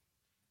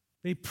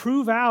 They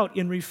prove out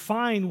and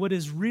refine what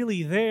is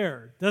really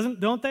there.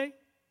 Don't they?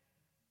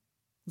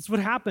 That's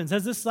what happens.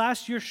 Has this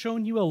last year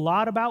shown you a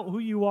lot about who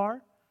you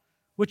are?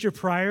 What your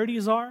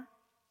priorities are?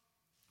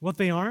 What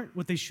they aren't?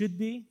 What they should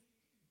be?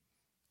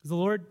 Has the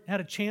Lord had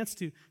a chance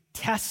to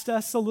test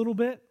us a little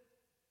bit?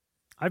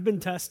 I've been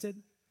tested.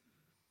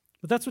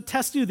 But that's what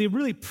tests do. They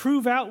really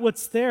prove out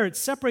what's there. It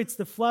separates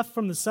the fluff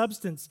from the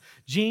substance.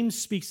 James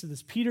speaks to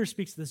this. Peter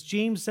speaks to this.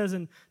 James says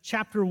in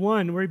chapter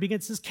 1, where he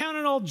begins, says, count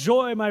it all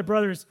joy, my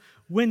brothers,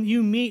 when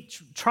you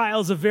meet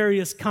trials of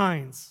various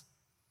kinds.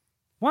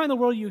 Why in the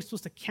world are you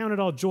supposed to count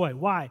it all joy?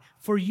 Why?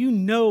 For you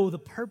know the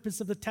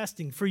purpose of the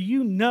testing. For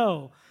you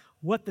know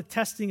what the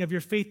testing of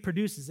your faith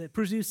produces. It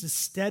produces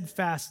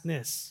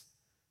steadfastness.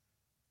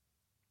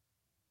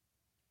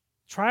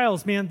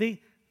 Trials, man,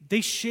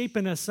 they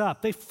shapen us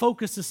up. They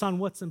focus us on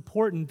what's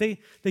important.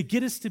 They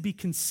get us to be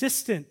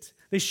consistent.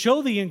 They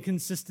show the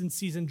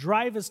inconsistencies and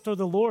drive us toward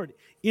the Lord,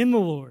 in the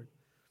Lord.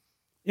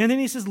 And then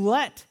he says,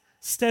 let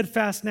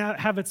steadfast now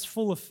have its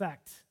full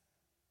effect.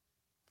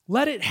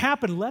 Let it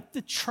happen. Let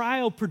the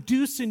trial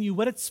produce in you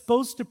what it's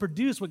supposed to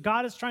produce, what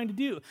God is trying to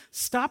do.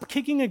 Stop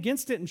kicking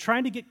against it and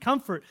trying to get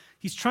comfort.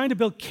 He's trying to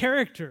build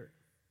character.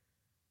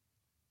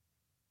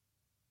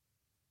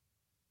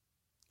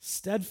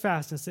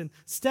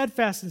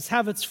 Steadfastness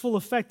have its full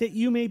effect that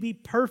you may be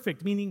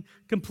perfect, meaning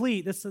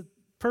complete. That's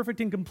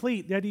perfect and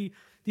complete. The idea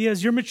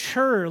is you're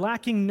mature,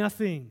 lacking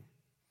nothing.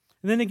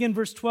 And then again,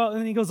 verse 12, and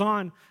then he goes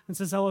on and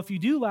says, oh, if you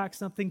do lack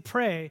something,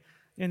 pray.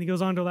 And he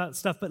goes on to that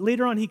stuff. But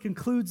later on, he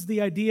concludes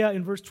the idea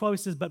in verse 12. He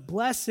says, but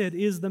blessed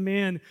is the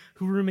man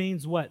who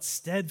remains what?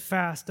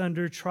 Steadfast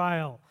under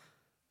trial,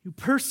 who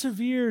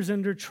perseveres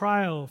under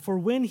trial. For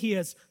when he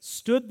has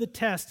stood the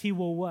test, he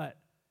will what?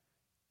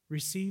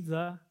 Receive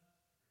the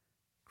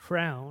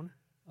crown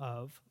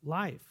of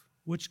life,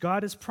 which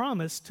God has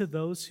promised to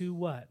those who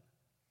what?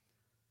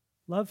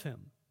 Love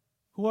him.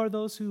 Who are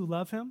those who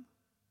love him?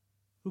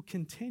 Who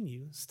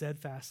continue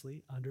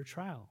steadfastly under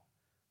trial,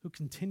 who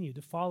continue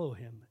to follow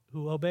him,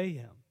 who obey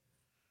him.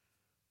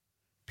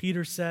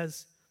 Peter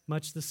says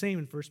much the same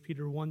in 1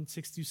 Peter 1,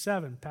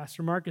 6-7.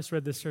 Pastor Marcus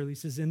read this earlier. He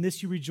says, in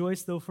this you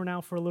rejoice, though for now,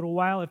 for a little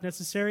while, if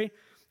necessary,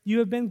 you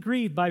have been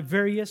grieved by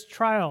various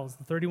trials,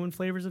 the 31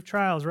 flavors of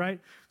trials, right?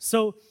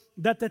 So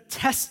that the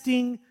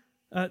tested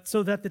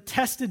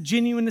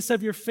genuineness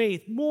of your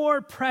faith,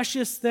 more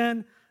precious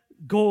than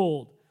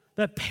gold,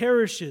 that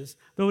perishes,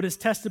 though it is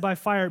tested by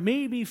fire,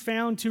 may be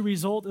found to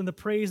result in the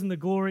praise and the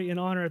glory and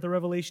honor at the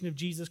revelation of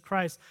Jesus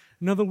Christ.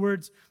 In other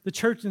words, the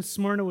church in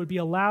Smyrna would be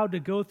allowed to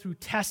go through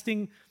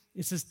testing.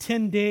 It says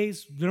 10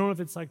 days. I don't know if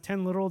it's like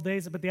 10 literal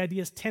days, but the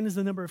idea is 10 is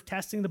the number of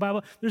testing in the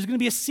Bible. There's going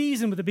to be a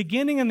season with the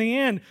beginning and the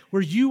end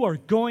where you are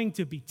going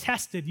to be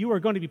tested. You are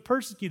going to be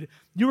persecuted.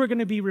 You are going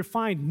to be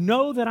refined.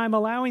 Know that I'm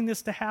allowing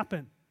this to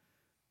happen.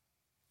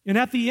 And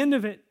at the end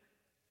of it,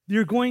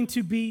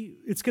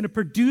 it's going to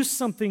produce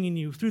something in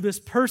you through this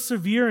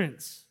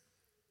perseverance.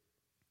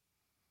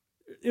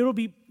 It'll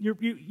be,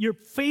 your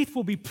faith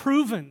will be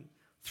proven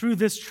through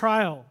this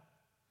trial.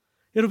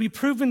 It'll be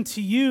proven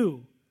to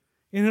you,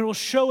 and it will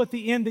show at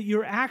the end that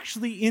you're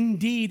actually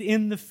indeed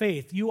in the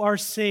faith. You are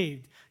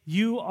saved.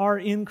 You are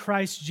in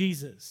Christ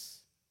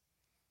Jesus.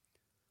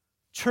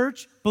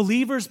 Church,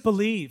 believers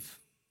believe.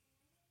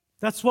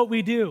 That's what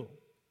we do.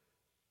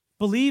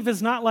 Believe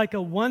is not like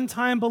a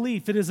one-time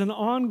belief. It is an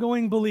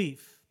ongoing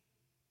belief.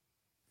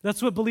 That's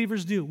what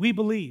believers do. We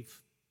believe.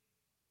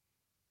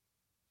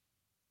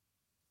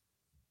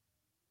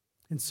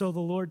 And so the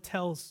Lord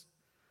tells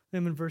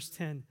them in verse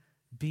 10,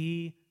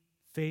 be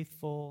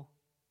faithful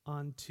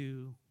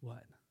unto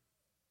what?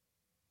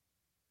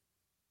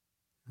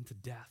 Unto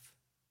death.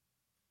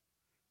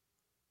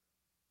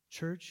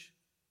 Church,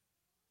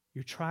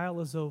 your trial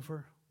is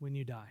over when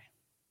you die.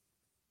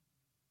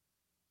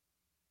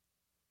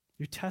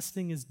 Your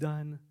testing is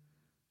done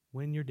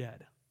when you're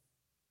dead.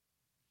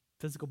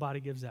 Physical body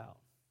gives out.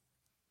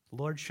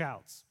 The Lord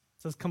shouts.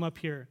 It says, come up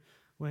here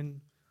when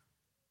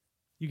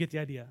you get the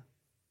idea.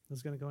 I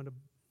was going to go into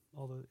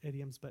all the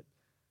idioms, but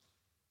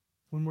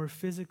when we're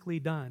physically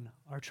done,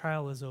 our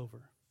trial is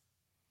over.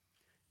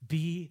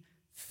 Be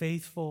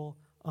faithful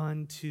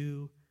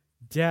unto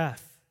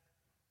death,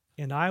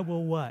 and I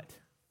will what?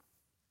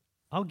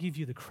 I'll give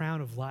you the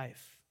crown of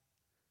life.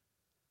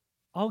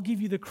 I'll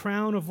give you the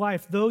crown of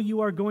life. Though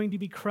you are going to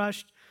be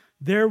crushed,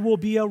 there will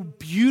be a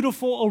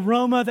beautiful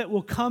aroma that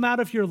will come out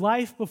of your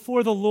life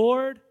before the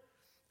Lord.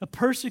 A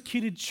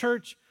persecuted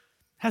church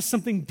has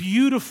something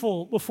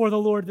beautiful before the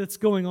Lord that's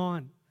going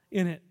on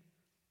in it.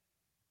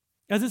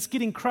 As it's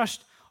getting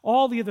crushed,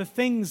 all the other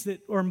things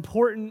that are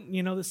important,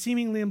 that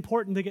seemingly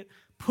important, they get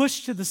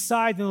pushed to the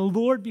side, and the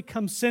Lord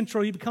becomes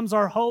central. He becomes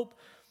our hope.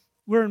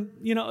 We're,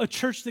 a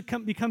church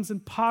that becomes in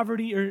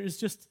poverty or is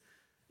just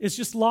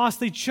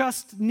lost. They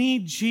just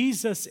need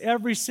Jesus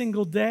every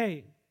single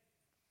day.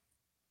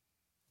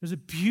 There's a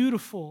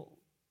beautiful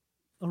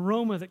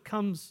aroma that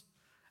comes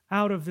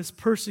out of this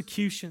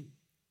persecution.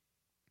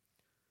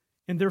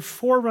 And their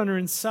forerunner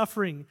in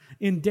suffering,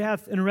 in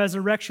death and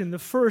resurrection, the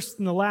first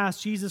and the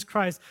last, Jesus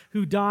Christ,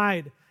 who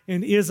died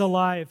and is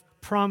alive,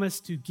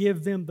 promised to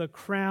give them the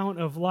crown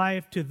of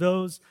life to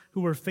those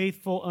who were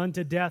faithful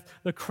unto death.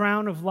 The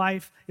crown of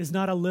life is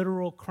not a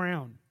literal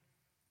crown.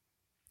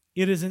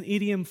 It is an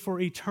idiom for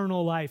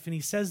eternal life, and he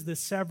says this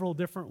several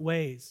different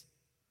ways.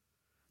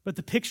 But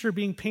the picture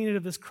being painted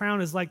of this crown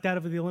is like that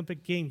of the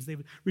Olympic Games. They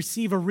would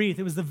receive a wreath.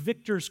 It was the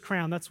victor's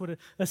crown. That's what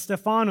a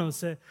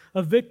Stephanos, a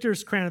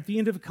victor's crown. At the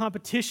end of a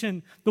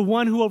competition, the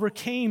one who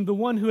overcame, the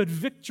one who had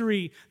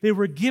victory, they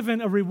were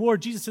given a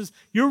reward. Jesus says,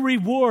 your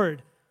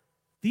reward,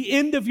 the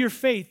end of your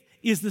faith,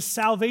 is the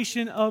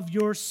salvation of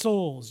your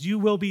souls. You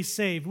will be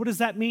saved. What does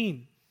that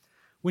mean?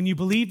 When you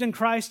believed in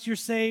Christ, you're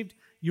saved.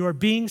 You are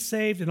being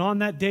saved, and on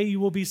that day you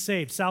will be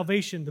saved.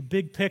 Salvation, the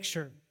big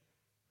picture.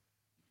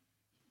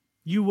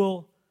 You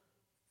will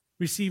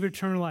receive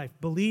eternal life.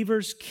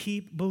 Believers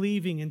keep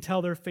believing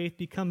until their faith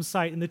becomes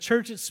sight. And the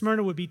church at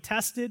Smyrna would be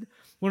tested.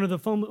 One of the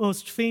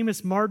most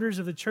famous martyrs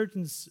of the church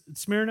in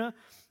Smyrna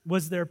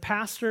was their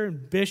pastor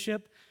and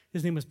bishop.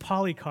 His name was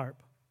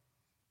Polycarp.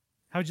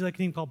 How would you like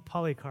a name called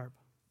Polycarp?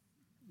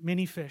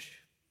 Mini fish.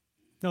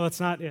 No, that's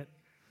not it.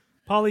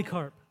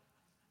 Polycarp.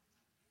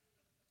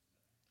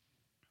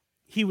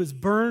 He was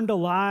burned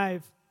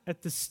alive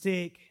at the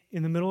stake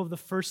in the middle of the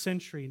first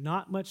century,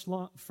 not much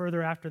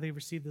further after they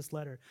received this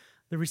letter.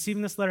 They're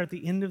receiving this letter at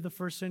the end of the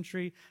first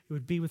century. It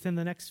would be within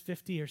the next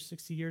 50 or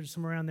 60 years,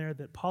 somewhere around there,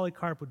 that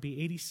Polycarp would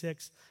be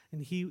 86,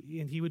 and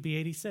he would be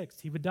 86.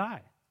 He would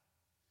die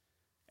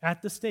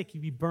at the stake.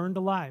 He'd be burned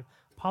alive.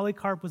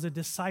 Polycarp was a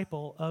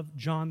disciple of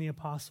John the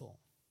Apostle.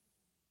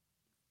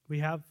 We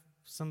have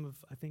some of,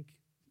 I think,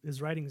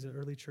 his writings at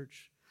early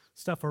church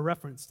stuff are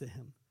reference to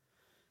him.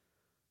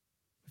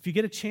 If you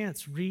get a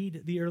chance,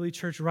 read the early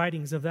church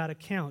writings of that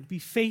account. Be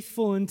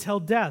faithful until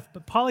death.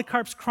 But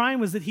Polycarp's crime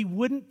was that he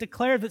wouldn't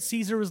declare that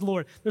Caesar was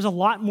Lord. There's a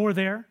lot more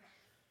there.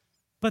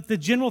 But the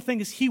general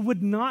thing is he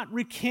would not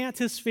recant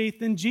his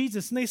faith in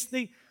Jesus. And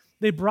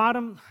they brought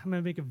him, I'm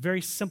going to make a very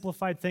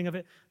simplified thing of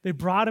it. They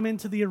brought him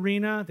into the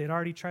arena. They'd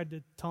already tried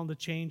to tell him to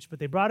change, but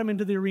they brought him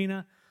into the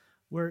arena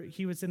where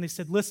he was, and they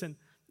said, listen,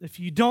 if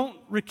you don't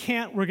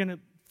recant, we're going to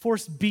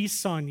force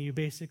beasts on you,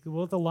 basically.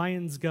 We'll let the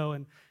lions go.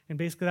 And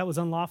basically that was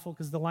unlawful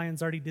because the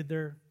lions already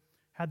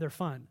had their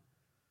fun.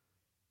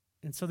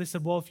 And so they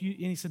said, well, and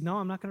he said, no,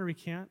 I'm not going to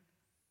recant.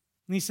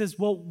 And he says,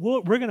 well,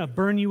 we're going to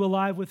burn you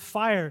alive with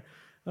fire.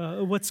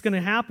 What's going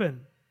to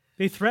happen?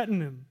 They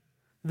threatened him.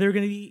 They're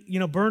going to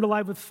be, burned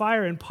alive with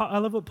fire. And I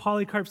love what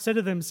Polycarp said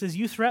to them. He says,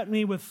 you threaten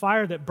me with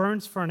fire that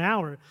burns for an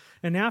hour,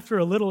 and after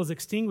a little is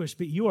extinguished,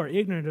 but you are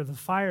ignorant of the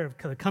fire of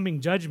the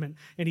coming judgment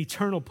and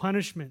eternal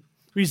punishment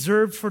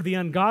reserved for the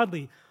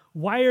ungodly.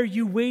 Why are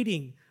you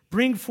waiting?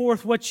 Bring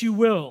forth what you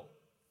will.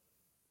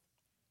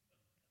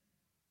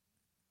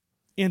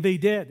 And they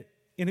did.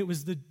 And it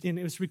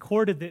was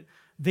recorded that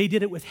they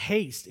did it with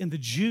haste, and the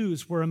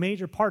Jews were a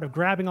major part of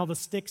grabbing all the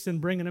sticks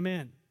and bringing them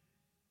in.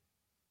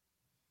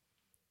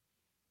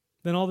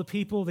 Then all the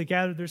people, they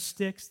gathered their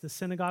sticks, the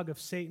synagogue of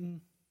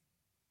Satan,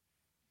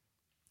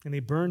 and they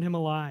burned him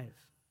alive.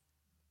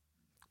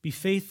 Be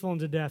faithful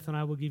unto death, and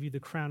I will give you the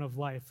crown of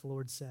life, the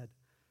Lord said.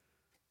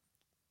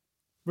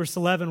 Verse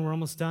 11, we're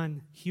almost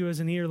done. He who has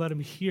an ear, let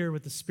him hear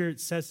what the Spirit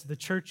says to the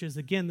churches.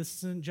 Again, this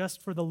isn't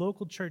just for the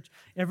local church.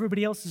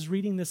 Everybody else is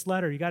reading this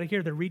letter. You got to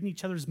hear, they're reading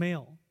each other's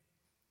mail.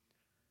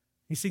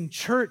 He's saying,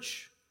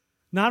 church,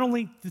 not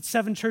only the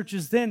 7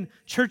 churches then,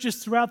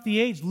 churches throughout the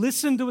age,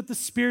 listen to what the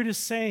Spirit is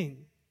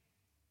saying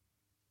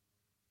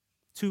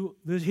to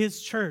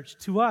his church,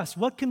 to us.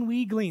 What can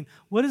we glean?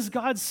 What is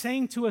God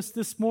saying to us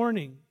this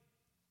morning?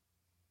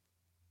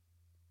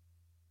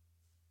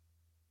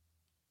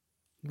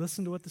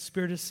 Listen to what the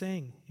Spirit is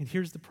saying. And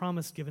here's the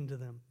promise given to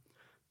them.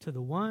 To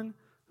the one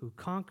who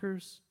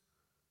conquers,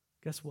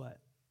 guess what?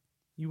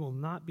 You will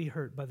not be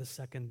hurt by the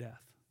second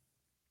death.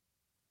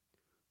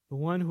 The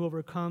one who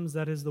overcomes,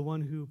 that is the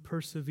one who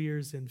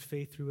perseveres in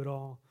faith through it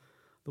all.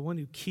 The one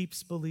who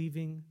keeps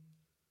believing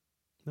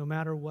no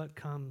matter what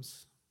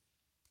comes.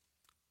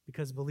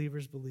 Because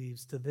believers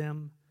believes. To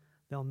them,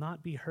 they'll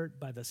not be hurt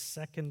by the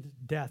second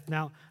death.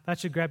 Now, that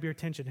should grab your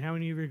attention. How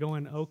many of you are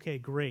going, okay,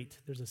 great.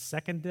 There's a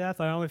second death?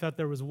 I only thought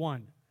there was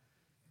one.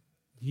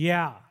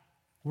 Yeah.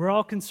 We're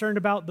all concerned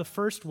about the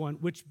first one,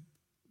 which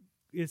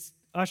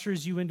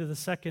ushers you into the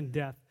second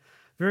death.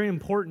 Very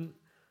important.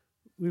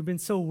 We've been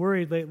so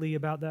worried lately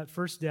about that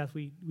first death,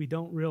 we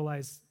don't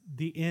realize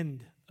the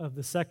end of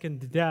the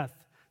second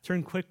death.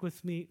 Turn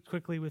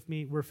quickly with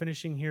me. We're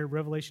finishing here,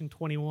 Revelation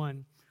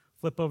 21.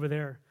 Flip over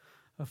there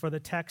for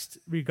the text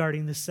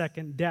regarding the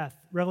second death.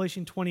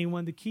 Revelation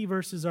 21, the key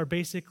verses are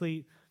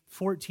basically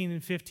 14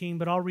 and 15,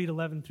 but I'll read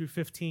 11 through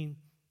 15.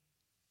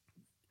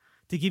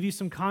 To give you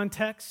some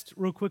context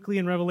real quickly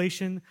in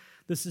Revelation,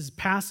 this is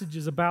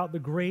passages about the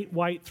great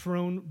white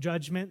throne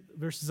judgment,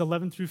 verses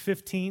 11 through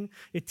 15.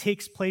 It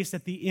takes place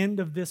at the end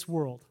of this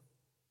world.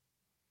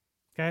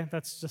 Okay?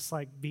 That's just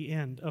like the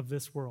end of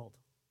this world.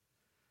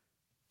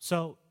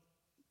 So,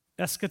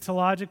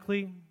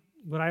 eschatologically,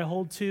 what I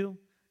hold to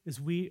is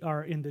we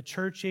are in the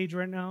church age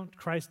right now.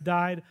 Christ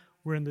died.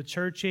 We're in the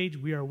church age.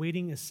 We are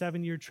waiting a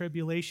 7-year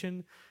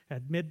tribulation.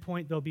 At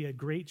midpoint, there'll be a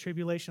great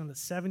tribulation. On the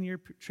 7-year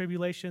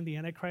tribulation, the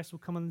Antichrist will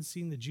come on the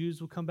scene. The Jews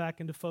will come back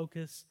into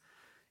focus.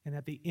 And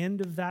at the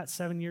end of that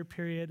 7-year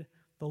period,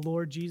 the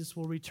Lord Jesus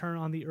will return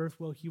on the earth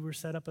where he will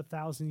set up a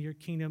 1,000-year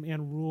kingdom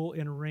and rule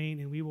and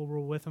reign, and we will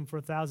rule with him for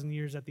 1,000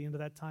 years. At the end of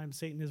that time,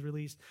 Satan is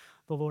released.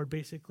 The Lord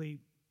basically,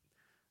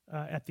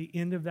 at the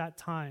end of that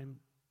time,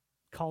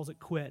 calls it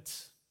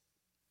quits.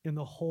 And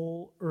the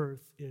whole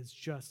earth is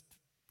just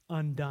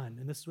undone.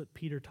 And this is what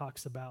Peter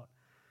talks about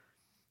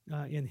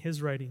in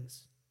his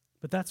writings.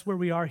 But that's where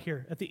we are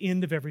here, at the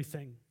end of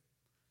everything.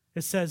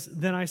 It says,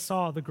 then I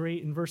saw the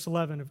great, in verse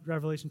 11 of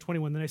Revelation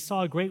 21, then I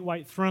saw a great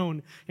white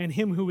throne and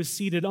him who was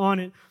seated on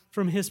it.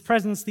 From his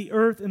presence the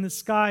earth and the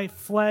sky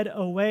fled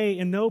away,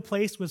 and no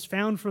place was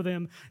found for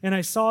them. And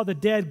I saw the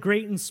dead,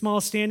 great and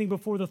small, standing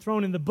before the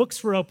throne, and the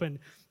books were opened.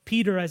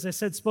 Peter, as I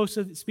said,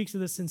 speaks of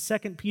this in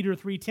 2 Peter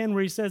 3:10,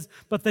 where he says,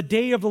 but the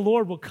day of the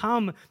Lord will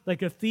come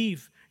like a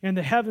thief, and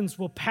the heavens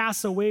will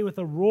pass away with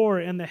a roar,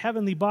 and the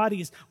heavenly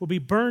bodies will be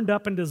burned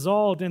up and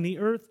dissolved, and the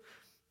earth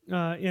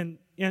and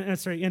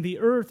the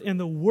earth and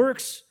the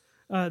works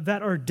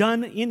that are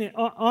done in it,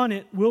 on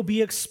it will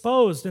be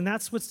exposed. And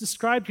that's what's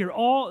described here.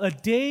 A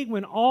day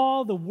when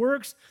all the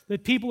works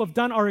that people have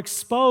done are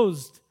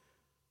exposed.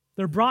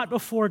 They're brought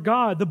before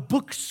God. The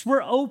books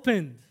were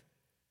opened.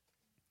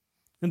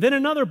 And then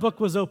another book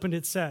was opened,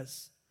 it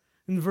says,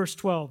 in verse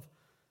 12,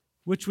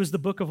 which was the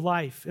book of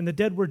life. And the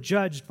dead were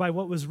judged by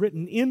what was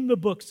written in the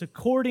books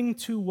according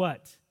to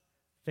what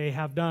they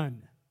have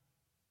done.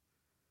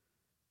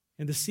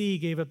 And the sea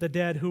gave up the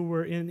dead who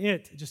were in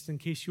it, just in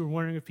case you were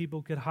wondering if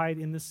people could hide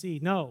in the sea.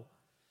 No,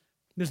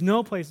 there's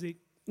no place.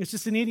 It's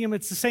just an idiom.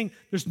 It's the saying,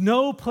 there's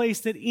no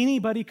place that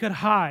anybody could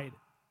hide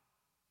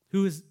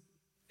who has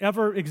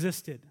ever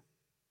existed.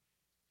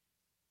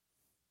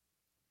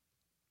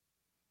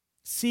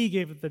 Sea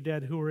gave up the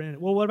dead who were in it.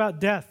 Well, what about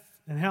death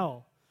and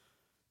hell?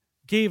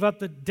 Gave up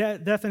the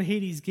death and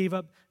Hades gave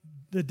up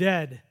the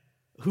dead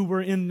who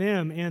were in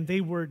them, and they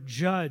were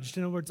judged.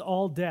 In other words,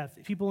 all death,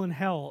 people in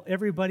hell,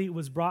 everybody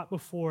was brought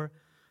before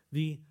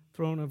the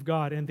throne of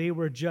God, and they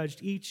were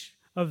judged, each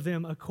of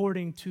them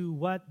according to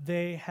what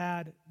they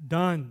had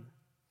done.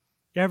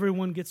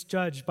 Everyone gets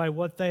judged by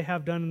what they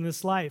have done in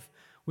this life.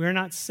 We are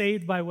not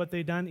saved by what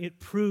they've done. It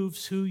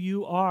proves who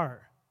you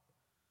are.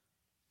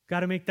 Got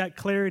to make that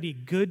clarity.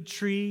 Good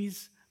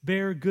trees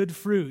bear good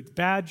fruit.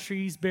 Bad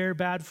trees bear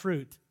bad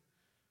fruit.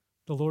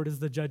 The Lord is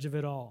the judge of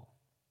it all.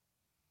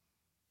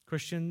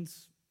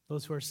 Christians,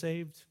 those who are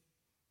saved,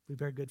 we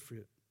bear good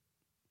fruit.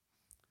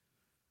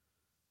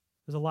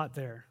 There's a lot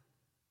there.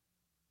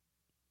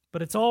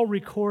 But it's all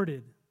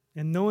recorded,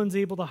 and no one's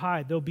able to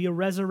hide. There'll be a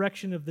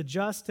resurrection of the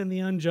just and the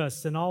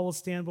unjust, and all will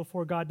stand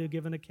before God to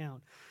give an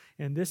account.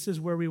 And this is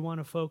where we want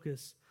to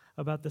focus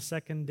about the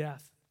second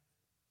death.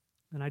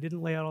 And I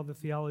didn't lay out all the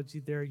theology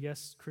there.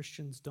 Yes,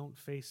 Christians don't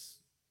face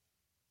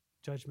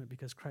judgment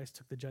because Christ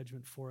took the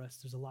judgment for us.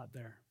 There's a lot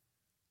there.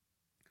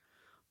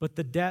 But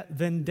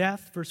then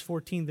death, verse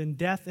 14, then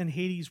death and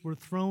Hades were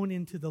thrown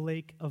into the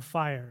lake of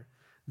fire.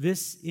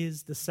 This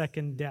is the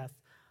second death,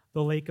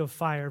 the lake of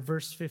fire.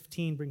 Verse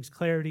 15 brings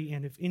clarity.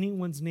 And if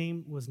anyone's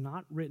name was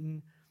not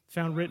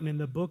found written in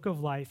the book of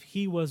life,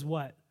 he was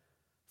what?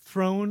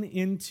 Thrown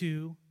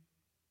into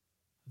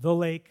the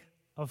lake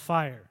of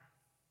fire.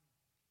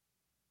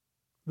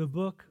 The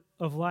book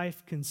of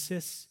life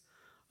consists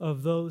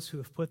of those who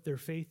have put their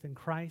faith in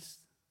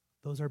Christ.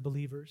 Those are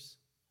believers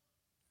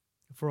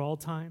for all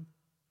time.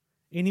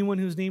 Anyone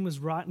whose name is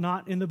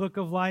not in the book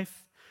of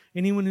life,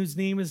 anyone whose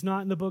name is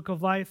not in the book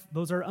of life,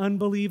 those are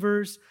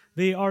unbelievers.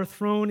 They are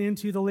thrown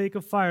into the lake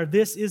of fire.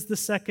 This is the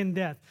second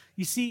death.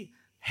 You see,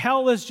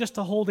 hell is just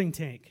a holding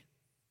tank.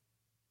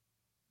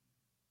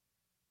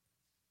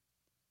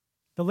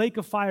 The lake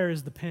of fire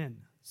is the pen,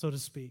 so to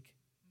speak.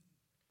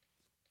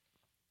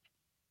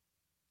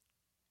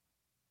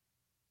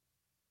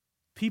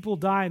 People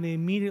die and they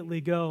immediately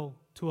go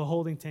to a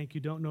holding tank.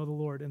 You don't know the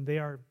Lord, and they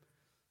are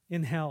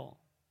in hell.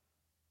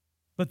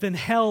 But then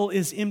hell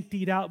is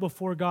emptied out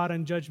before God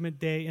on Judgment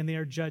Day, and they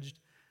are judged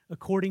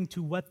according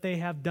to what they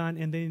have done,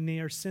 and then they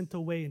are sent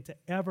away into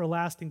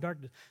everlasting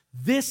darkness.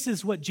 This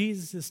is what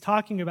Jesus is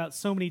talking about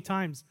so many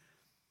times.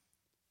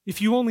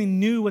 If you only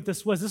knew what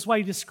this is why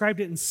he described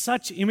it in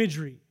such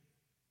imagery.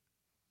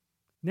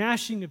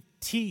 Gnashing of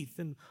teeth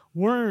and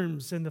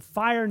worms, and the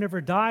fire never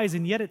dies,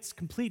 and yet it's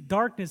complete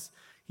darkness.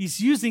 He's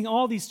using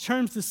all these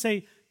terms to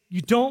say,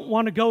 you don't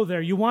want to go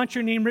there. You want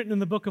your name written in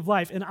the book of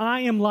life, and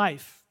I am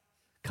life.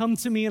 Come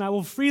to me, and I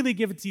will freely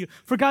give it to you.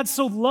 For God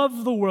so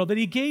loved the world that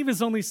he gave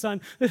his only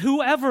Son, that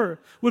whoever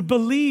would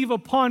believe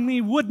upon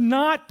me would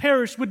not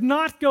perish, would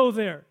not go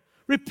there.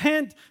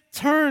 Repent,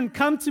 turn,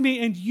 come to me,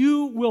 and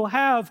you will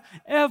have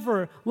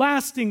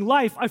everlasting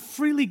life. I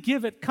freely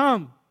give it.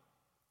 Come.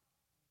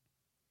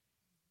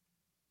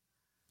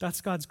 That's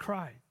God's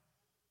cry.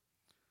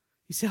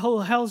 You see,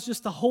 hell's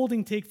just a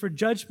holding tank for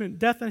judgment.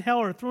 Death and hell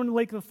are thrown in the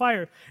lake of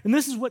fire. And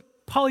this is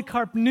what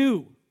Polycarp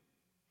knew.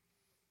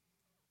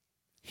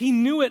 He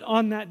knew it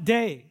on that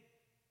day.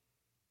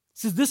 He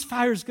says, this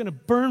fire is going to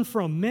burn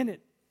for a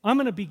minute. I'm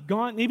going to be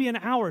gone, maybe an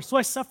hour. So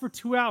I suffer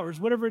 2 hours,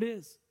 whatever it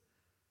is.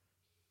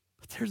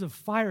 But there's a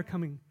fire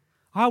coming.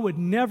 I would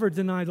never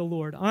deny the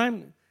Lord.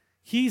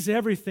 He's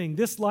everything.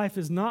 This life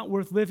is not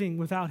worth living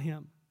without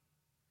him.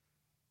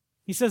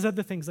 He says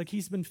other things like,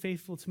 he's been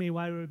faithful to me.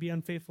 Why would I be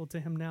unfaithful to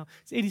him now?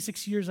 It's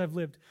 86 years I've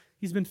lived.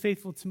 He's been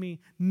faithful to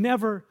me,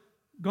 never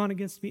gone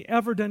against me,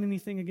 ever done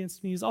anything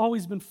against me. He's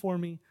always been for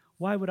me.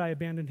 Why would I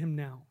abandon him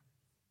now?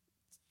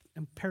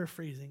 I'm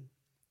paraphrasing.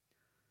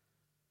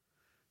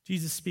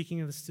 Jesus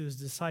speaking of this to his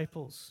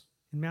disciples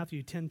In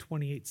Matthew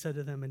 10:28 said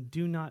to them, "And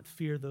do not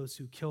fear those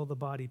who kill the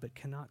body but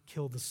cannot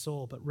kill the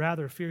soul, but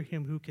rather fear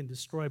him who can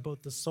destroy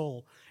both the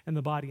soul and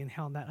the body in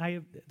hell." And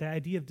the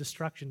idea of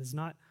destruction is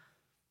not,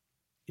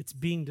 it's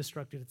being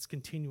destructed, it's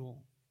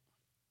continual.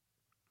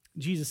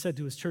 Jesus said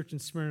to his church in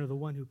Smyrna, "The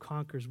one who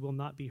conquers will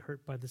not be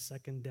hurt by the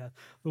second death.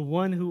 The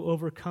one who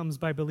overcomes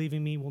by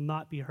believing me will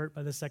not be hurt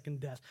by the second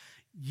death."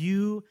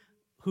 You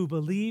who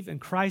believe in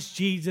Christ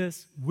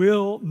Jesus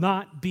will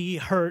not be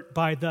hurt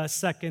by the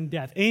second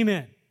death.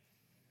 Amen.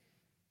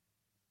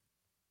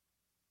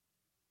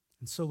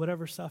 And so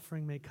whatever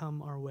suffering may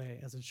come our way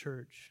as a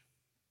church,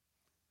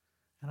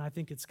 and I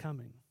think it's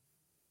coming,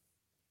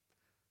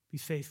 be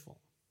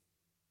faithful.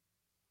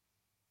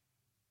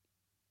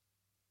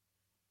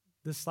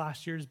 This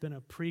last year has been a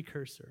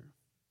precursor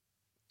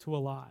to a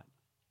lot.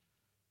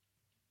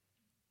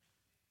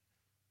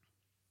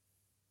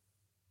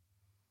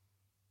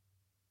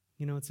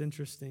 You know, it's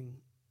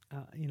interesting.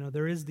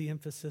 There is the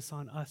emphasis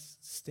on us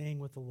staying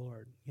with the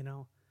Lord,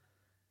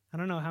 I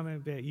don't know how many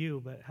about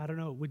you, but I don't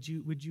know, would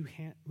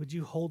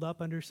you hold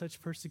up under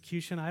such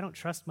persecution? I don't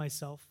trust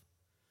myself.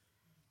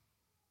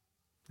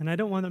 And I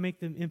don't want to make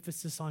the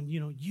emphasis on,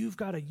 you've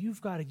got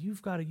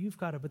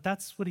to. But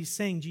that's what he's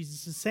saying.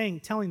 Jesus is saying,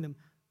 telling them,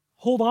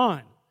 hold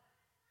on,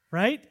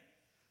 right?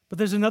 But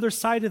there's another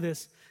side of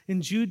this.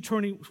 In Jude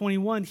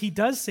 21, he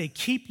does say,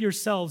 keep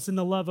yourselves in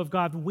the love of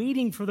God,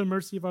 waiting for the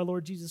mercy of our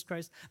Lord Jesus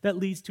Christ that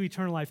leads to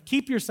eternal life.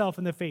 Keep yourself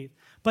in the faith.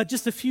 But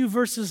just a few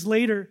verses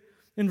later,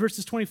 in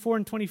verses 24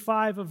 and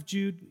 25 of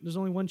Jude, there's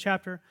only one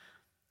chapter,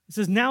 it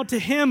says, "Now to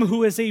him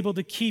who is able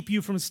to keep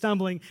you from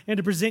stumbling and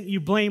to present you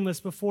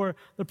blameless before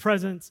the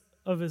presence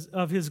of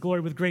his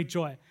glory with great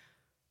joy."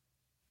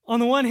 On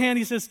the one hand,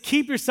 he says,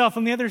 keep yourself.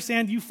 On the other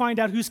hand, you find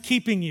out who's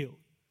keeping you.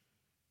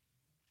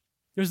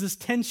 There's this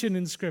tension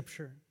in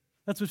Scripture.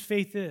 That's what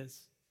faith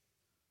is.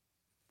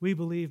 We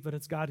believe, but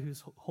it's God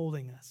who's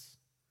holding us.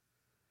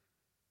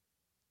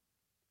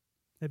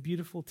 That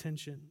beautiful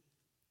tension.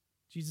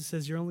 Jesus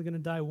says, you're only going to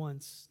die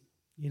once.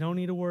 You don't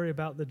need to worry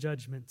about the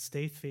judgment.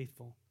 Stay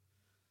faithful.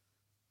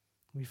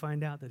 We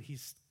find out that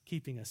he's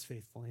keeping us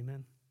faithful.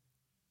 Amen.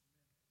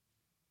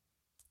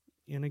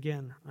 And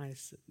again,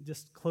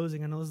 just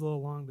closing, I know this is a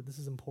little long, but this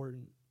is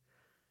important.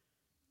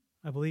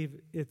 I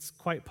believe it's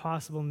quite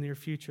possible in the near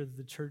future that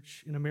the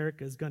church in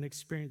America is going to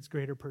experience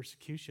greater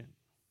persecution,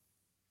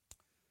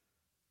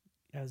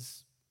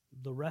 as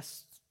the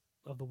rest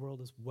of the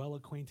world is well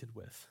acquainted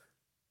with.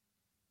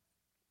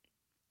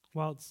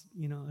 While it's,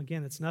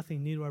 again, it's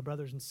nothing new to our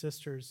brothers and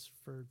sisters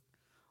for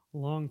a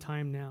long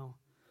time now.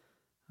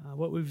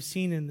 What we've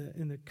seen in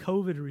the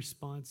COVID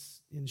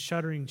response in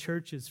shuttering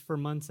churches for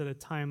months at a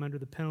time under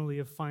the penalty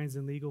of fines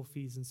and legal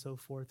fees and so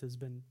forth has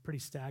been pretty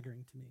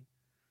staggering to me.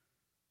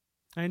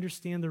 I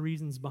understand the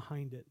reasons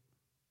behind it.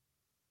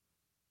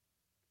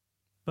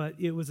 But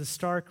it was a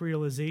stark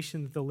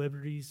realization that the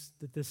liberties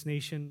that this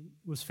nation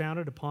was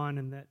founded upon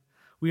and that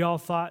we all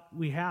thought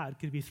we had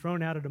could be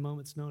thrown out at a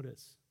moment's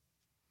notice.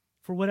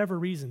 For whatever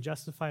reason,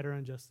 justified or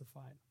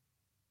unjustified.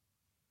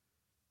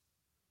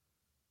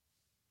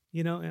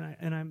 And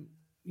I'm,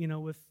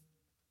 with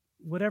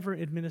whatever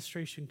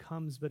administration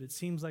comes, but it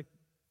seems like,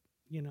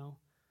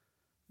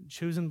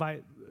 chosen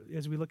by,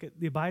 as we look at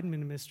the Biden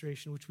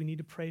administration, which we need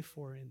to pray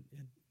for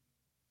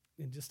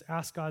and just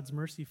ask God's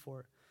mercy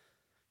for.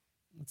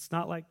 It's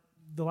not like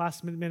the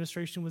last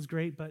administration was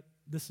great, but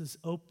this is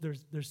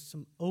there's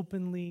some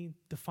openly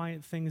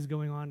defiant things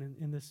going on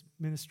in this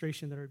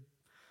administration that are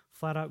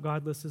flat out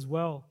godless as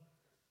well.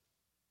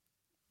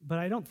 But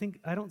I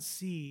don't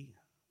see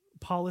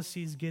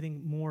policies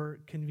getting more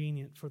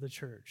convenient for the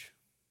church.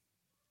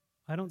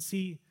 I don't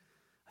see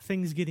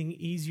things getting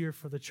easier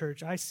for the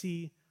church. I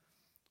see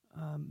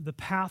the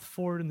path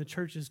forward in the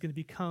church is going to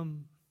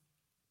become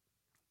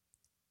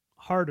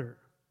harder.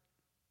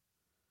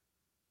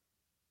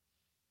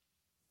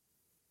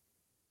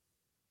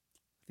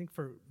 I think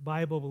for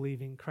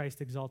Bible-believing,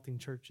 Christ-exalting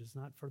churches,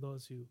 not for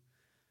those who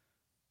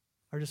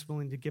are just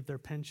willing to give their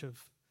pinch of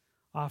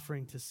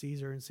offering to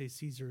Caesar and say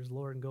Caesar is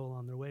Lord and go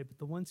along their way, but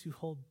the ones who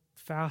hold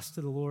fast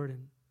to the Lord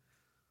and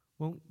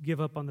won't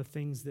give up on the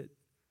things that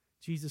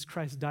Jesus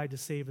Christ died to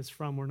save us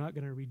from, we're not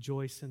going to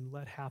rejoice and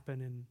let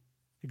happen and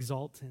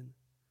exalt in.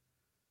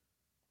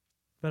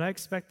 But I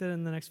expect that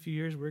in the next few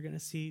years we're going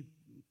to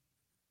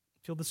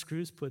feel the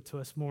screws put to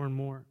us more and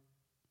more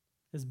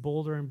as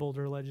bolder and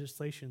bolder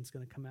legislation is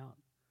going to come out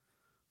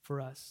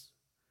for us.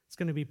 It's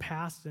going to be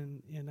passed,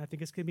 and I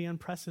think it's going to be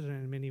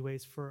unprecedented in many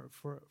ways for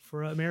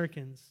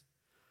Americans,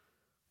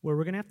 where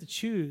we're going to have to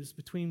choose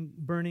between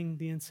burning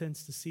the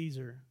incense to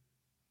Caesar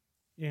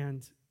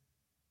and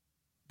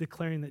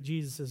declaring that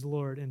Jesus is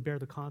Lord and bear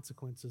the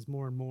consequences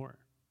more and more.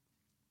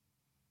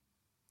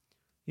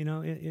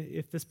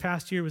 If this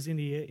past year was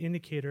any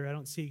indicator, I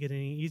don't see it getting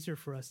any easier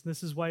for us. And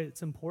this is why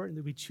it's important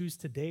that we choose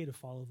today to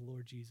follow the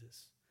Lord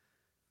Jesus.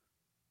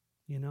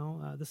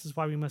 This is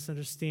why we must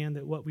understand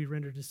that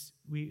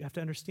we have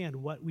to understand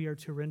what we are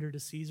to render to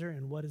Caesar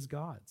and what is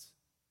God's.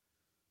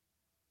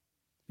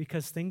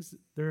 Because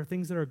there are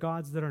things that are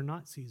God's that are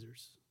not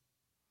Caesar's,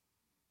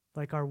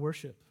 like our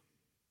worship,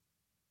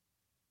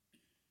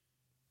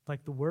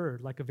 like the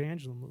word, like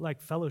evangelism,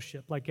 like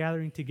fellowship, like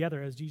gathering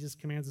together as Jesus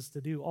commands us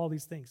to do, all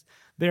these things.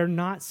 They're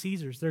not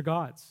Caesar's, they're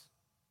God's.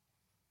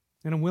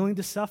 And I'm willing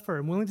to suffer.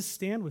 I'm willing to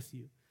stand with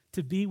you,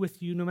 to be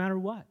with you no matter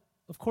what.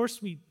 Of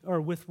course we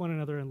are with one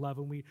another in love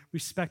and we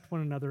respect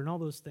one another and all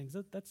those things.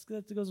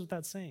 That goes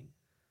without saying.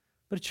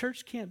 But a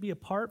church can't be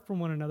apart from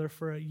one another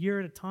for a year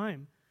at a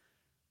time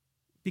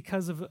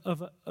because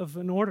of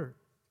an order.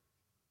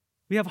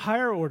 We have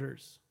higher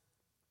orders.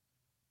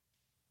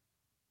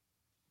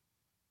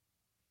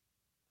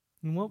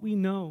 And what we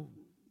know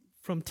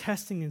from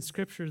testing in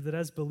Scripture that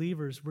as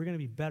believers, we're going to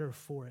be better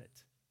for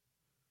it.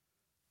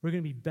 We're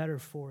going to be better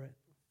for it.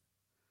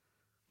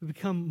 We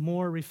become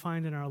more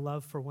refined in our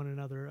love for one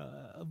another,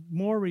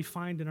 more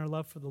refined in our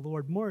love for the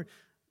Lord, more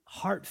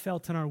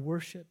heartfelt in our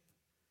worship,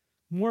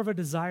 more of a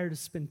desire to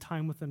spend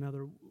time with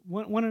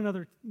one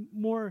another,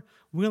 more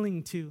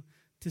willing to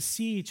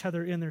see each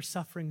other in their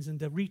sufferings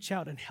and to reach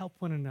out and help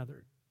one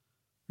another.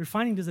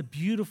 Refining does a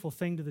beautiful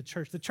thing to the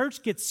church. The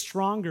church gets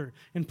stronger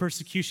in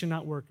persecution,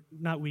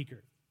 not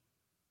weaker.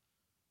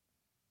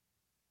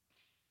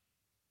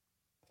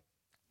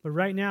 But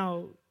right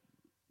now,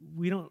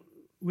 we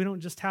don't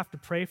just have to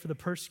pray for the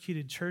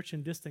persecuted church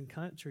in distant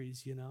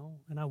countries,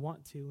 and I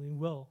want to, and we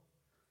will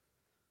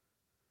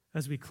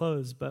as we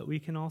close, but we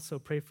can also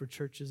pray for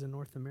churches in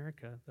North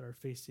America that are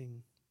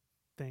facing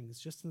things.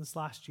 Just in this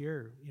last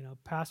year,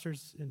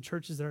 pastors in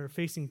churches that are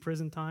facing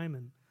prison time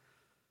and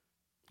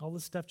all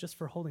this stuff just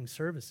for holding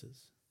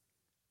services.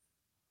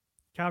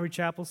 Calvary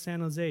Chapel,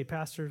 San Jose,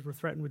 pastors were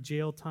threatened with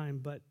jail time,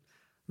 but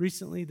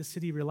recently the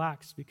city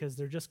relaxed because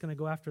they're just going to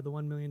go after the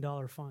 $1 million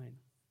fine.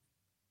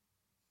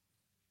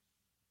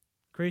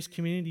 Grace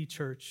Community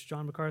Church,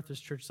 John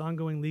MacArthur's church,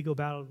 ongoing legal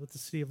battle with the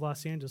city of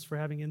Los Angeles for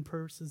having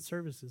in-person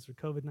services for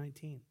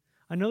COVID-19.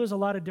 I know there's a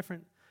lot of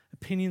different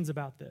opinions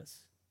about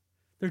this.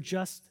 They're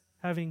just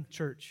having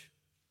church.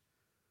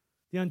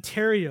 The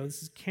Ontario,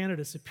 this is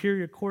Canada,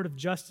 Superior Court of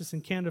Justice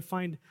in Canada,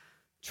 fined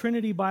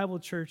Trinity Bible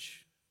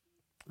Church,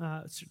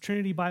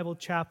 Trinity Bible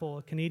Chapel,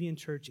 a Canadian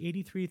church,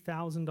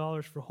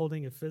 $83,000 for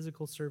holding a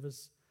physical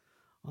service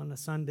on a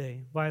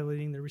Sunday,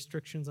 violating the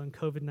restrictions on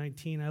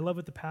COVID-19. I love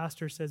what the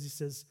pastor says. He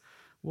says,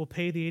 we'll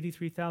pay the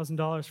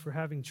 $83,000 for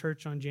having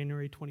church on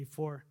January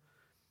 24.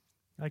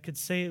 I could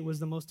say it was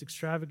the most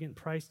extravagant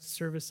priced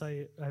service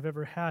I've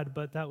ever had,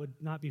 but that would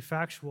not be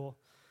factual.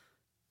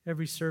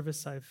 Every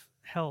service I've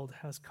held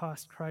has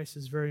cost Christ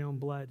his very own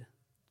blood,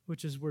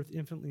 which is worth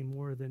infinitely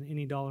more than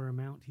any dollar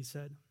amount, he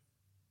said.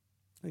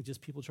 I think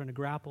just people trying to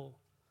grapple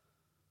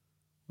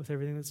with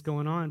everything that's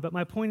going on. But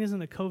my point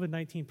isn't a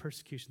COVID-19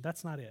 persecution.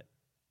 That's not it.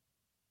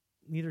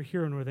 Neither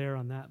here nor there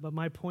on that. But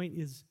my point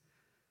is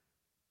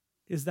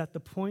that the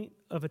point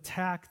of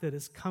attack that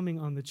is coming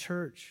on the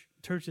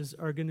churches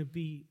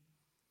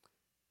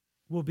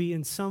will be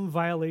in some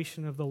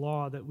violation of the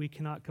law that we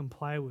cannot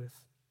comply with,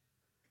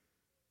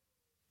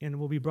 and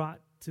will be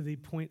brought to the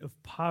point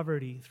of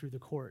poverty through the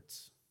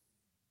courts.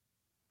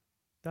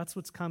 That's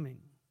what's coming.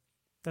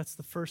 That's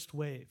the first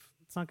wave.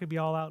 It's not going to be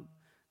all out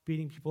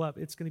beating people up.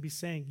 It's going to be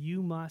saying,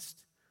 you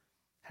must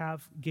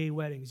have gay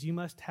weddings. You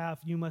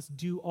must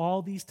do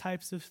all these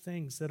types of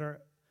things that are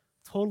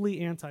totally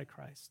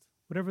anti-Christ,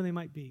 whatever they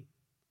might be.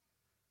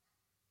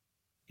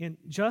 And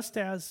just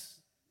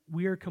as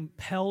we are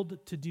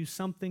compelled to do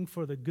something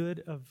for the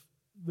good of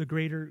the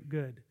greater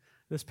good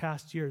this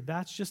past year,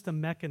 that's just a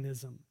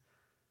mechanism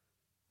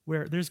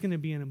where there's going to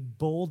be an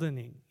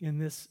emboldening in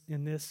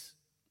this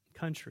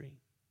country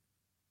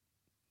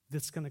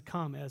that's going to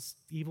come as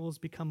evil has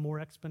become more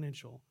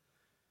exponential.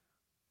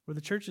 Where the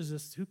church is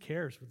just, who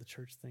cares what the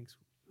church thinks?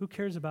 Who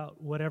cares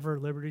about whatever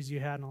liberties you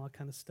had and all that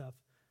kind of stuff?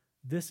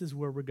 This is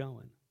where we're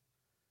going.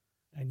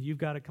 And you've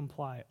got to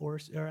comply, or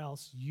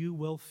else you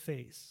will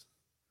face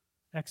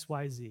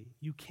XYZ.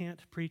 You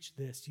can't preach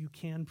this. You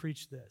can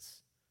preach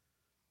this.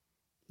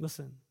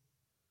 Listen,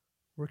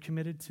 we're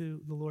committed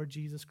to the Lord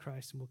Jesus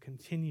Christ, and we'll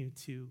continue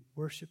to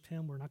worship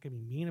him. We're not going to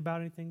be mean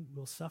about anything.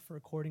 We'll suffer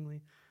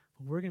accordingly.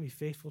 But we're going to be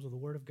faithful to the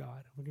Word of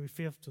God. We're going to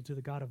be faithful to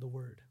the God of the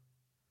Word.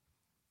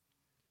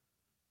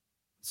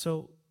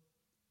 So,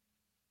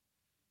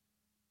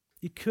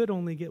 it could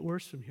only get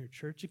worse from here,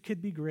 church. It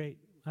could be great.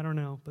 I don't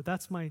know, but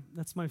that's my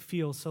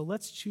feel. So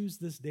let's choose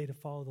this day to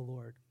follow the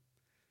Lord.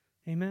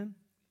 Amen?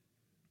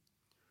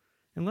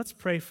 And let's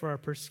pray for our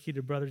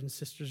persecuted brothers and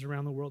sisters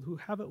around the world who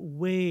have it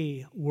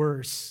way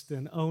worse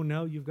than, oh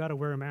no, you've got to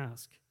wear a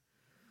mask.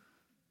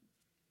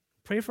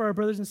 Pray for our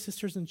brothers and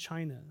sisters in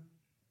China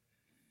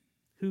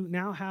who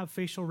now have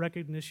facial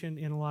recognition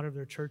in a lot of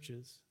their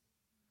churches.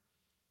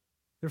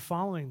 They're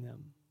following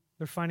them.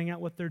 They're finding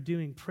out what they're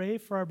doing. Pray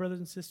for our brothers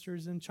and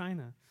sisters in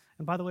China.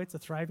 And by the way, it's a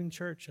thriving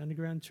church,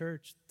 underground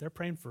church. They're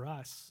praying for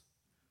us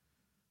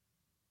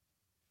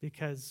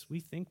because we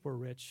think we're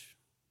rich,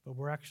 but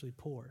we're actually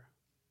poor.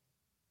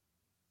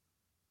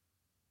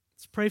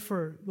 Let's pray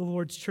for the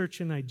Lord's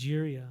church in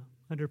Nigeria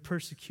under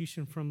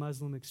persecution from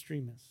Muslim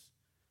extremists.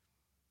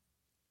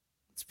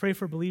 Let's pray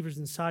for believers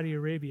in Saudi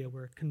Arabia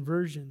where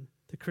conversion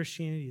to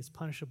Christianity is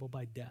punishable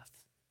by death.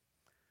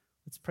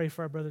 Let's pray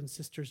for our brothers and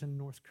sisters in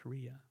North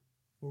Korea.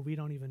 where we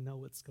don't even know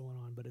what's going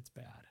on, but it's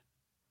bad.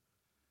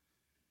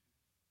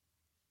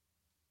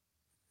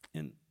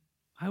 And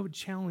I would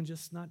challenge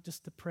us not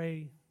just to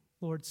pray,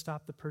 Lord,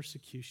 stop the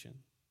persecution,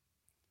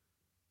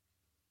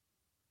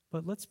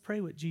 but let's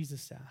pray what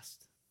Jesus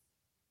asked.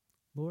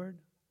 Lord,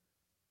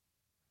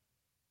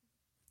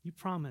 you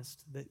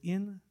promised that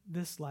in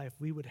this life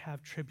we would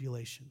have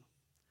tribulation.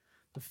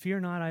 But fear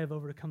not, I have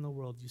overcome the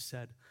world, you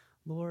said.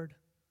 Lord,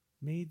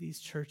 may these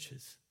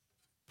churches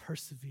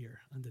persevere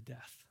unto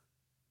death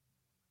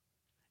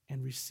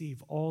and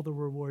receive all the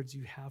rewards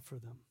you have for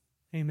them.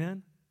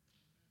 Amen?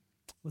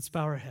 Let's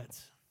bow our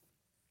heads.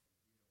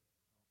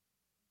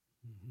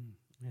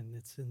 And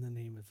it's in the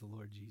name of the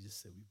Lord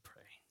Jesus that we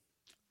pray.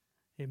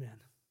 Amen.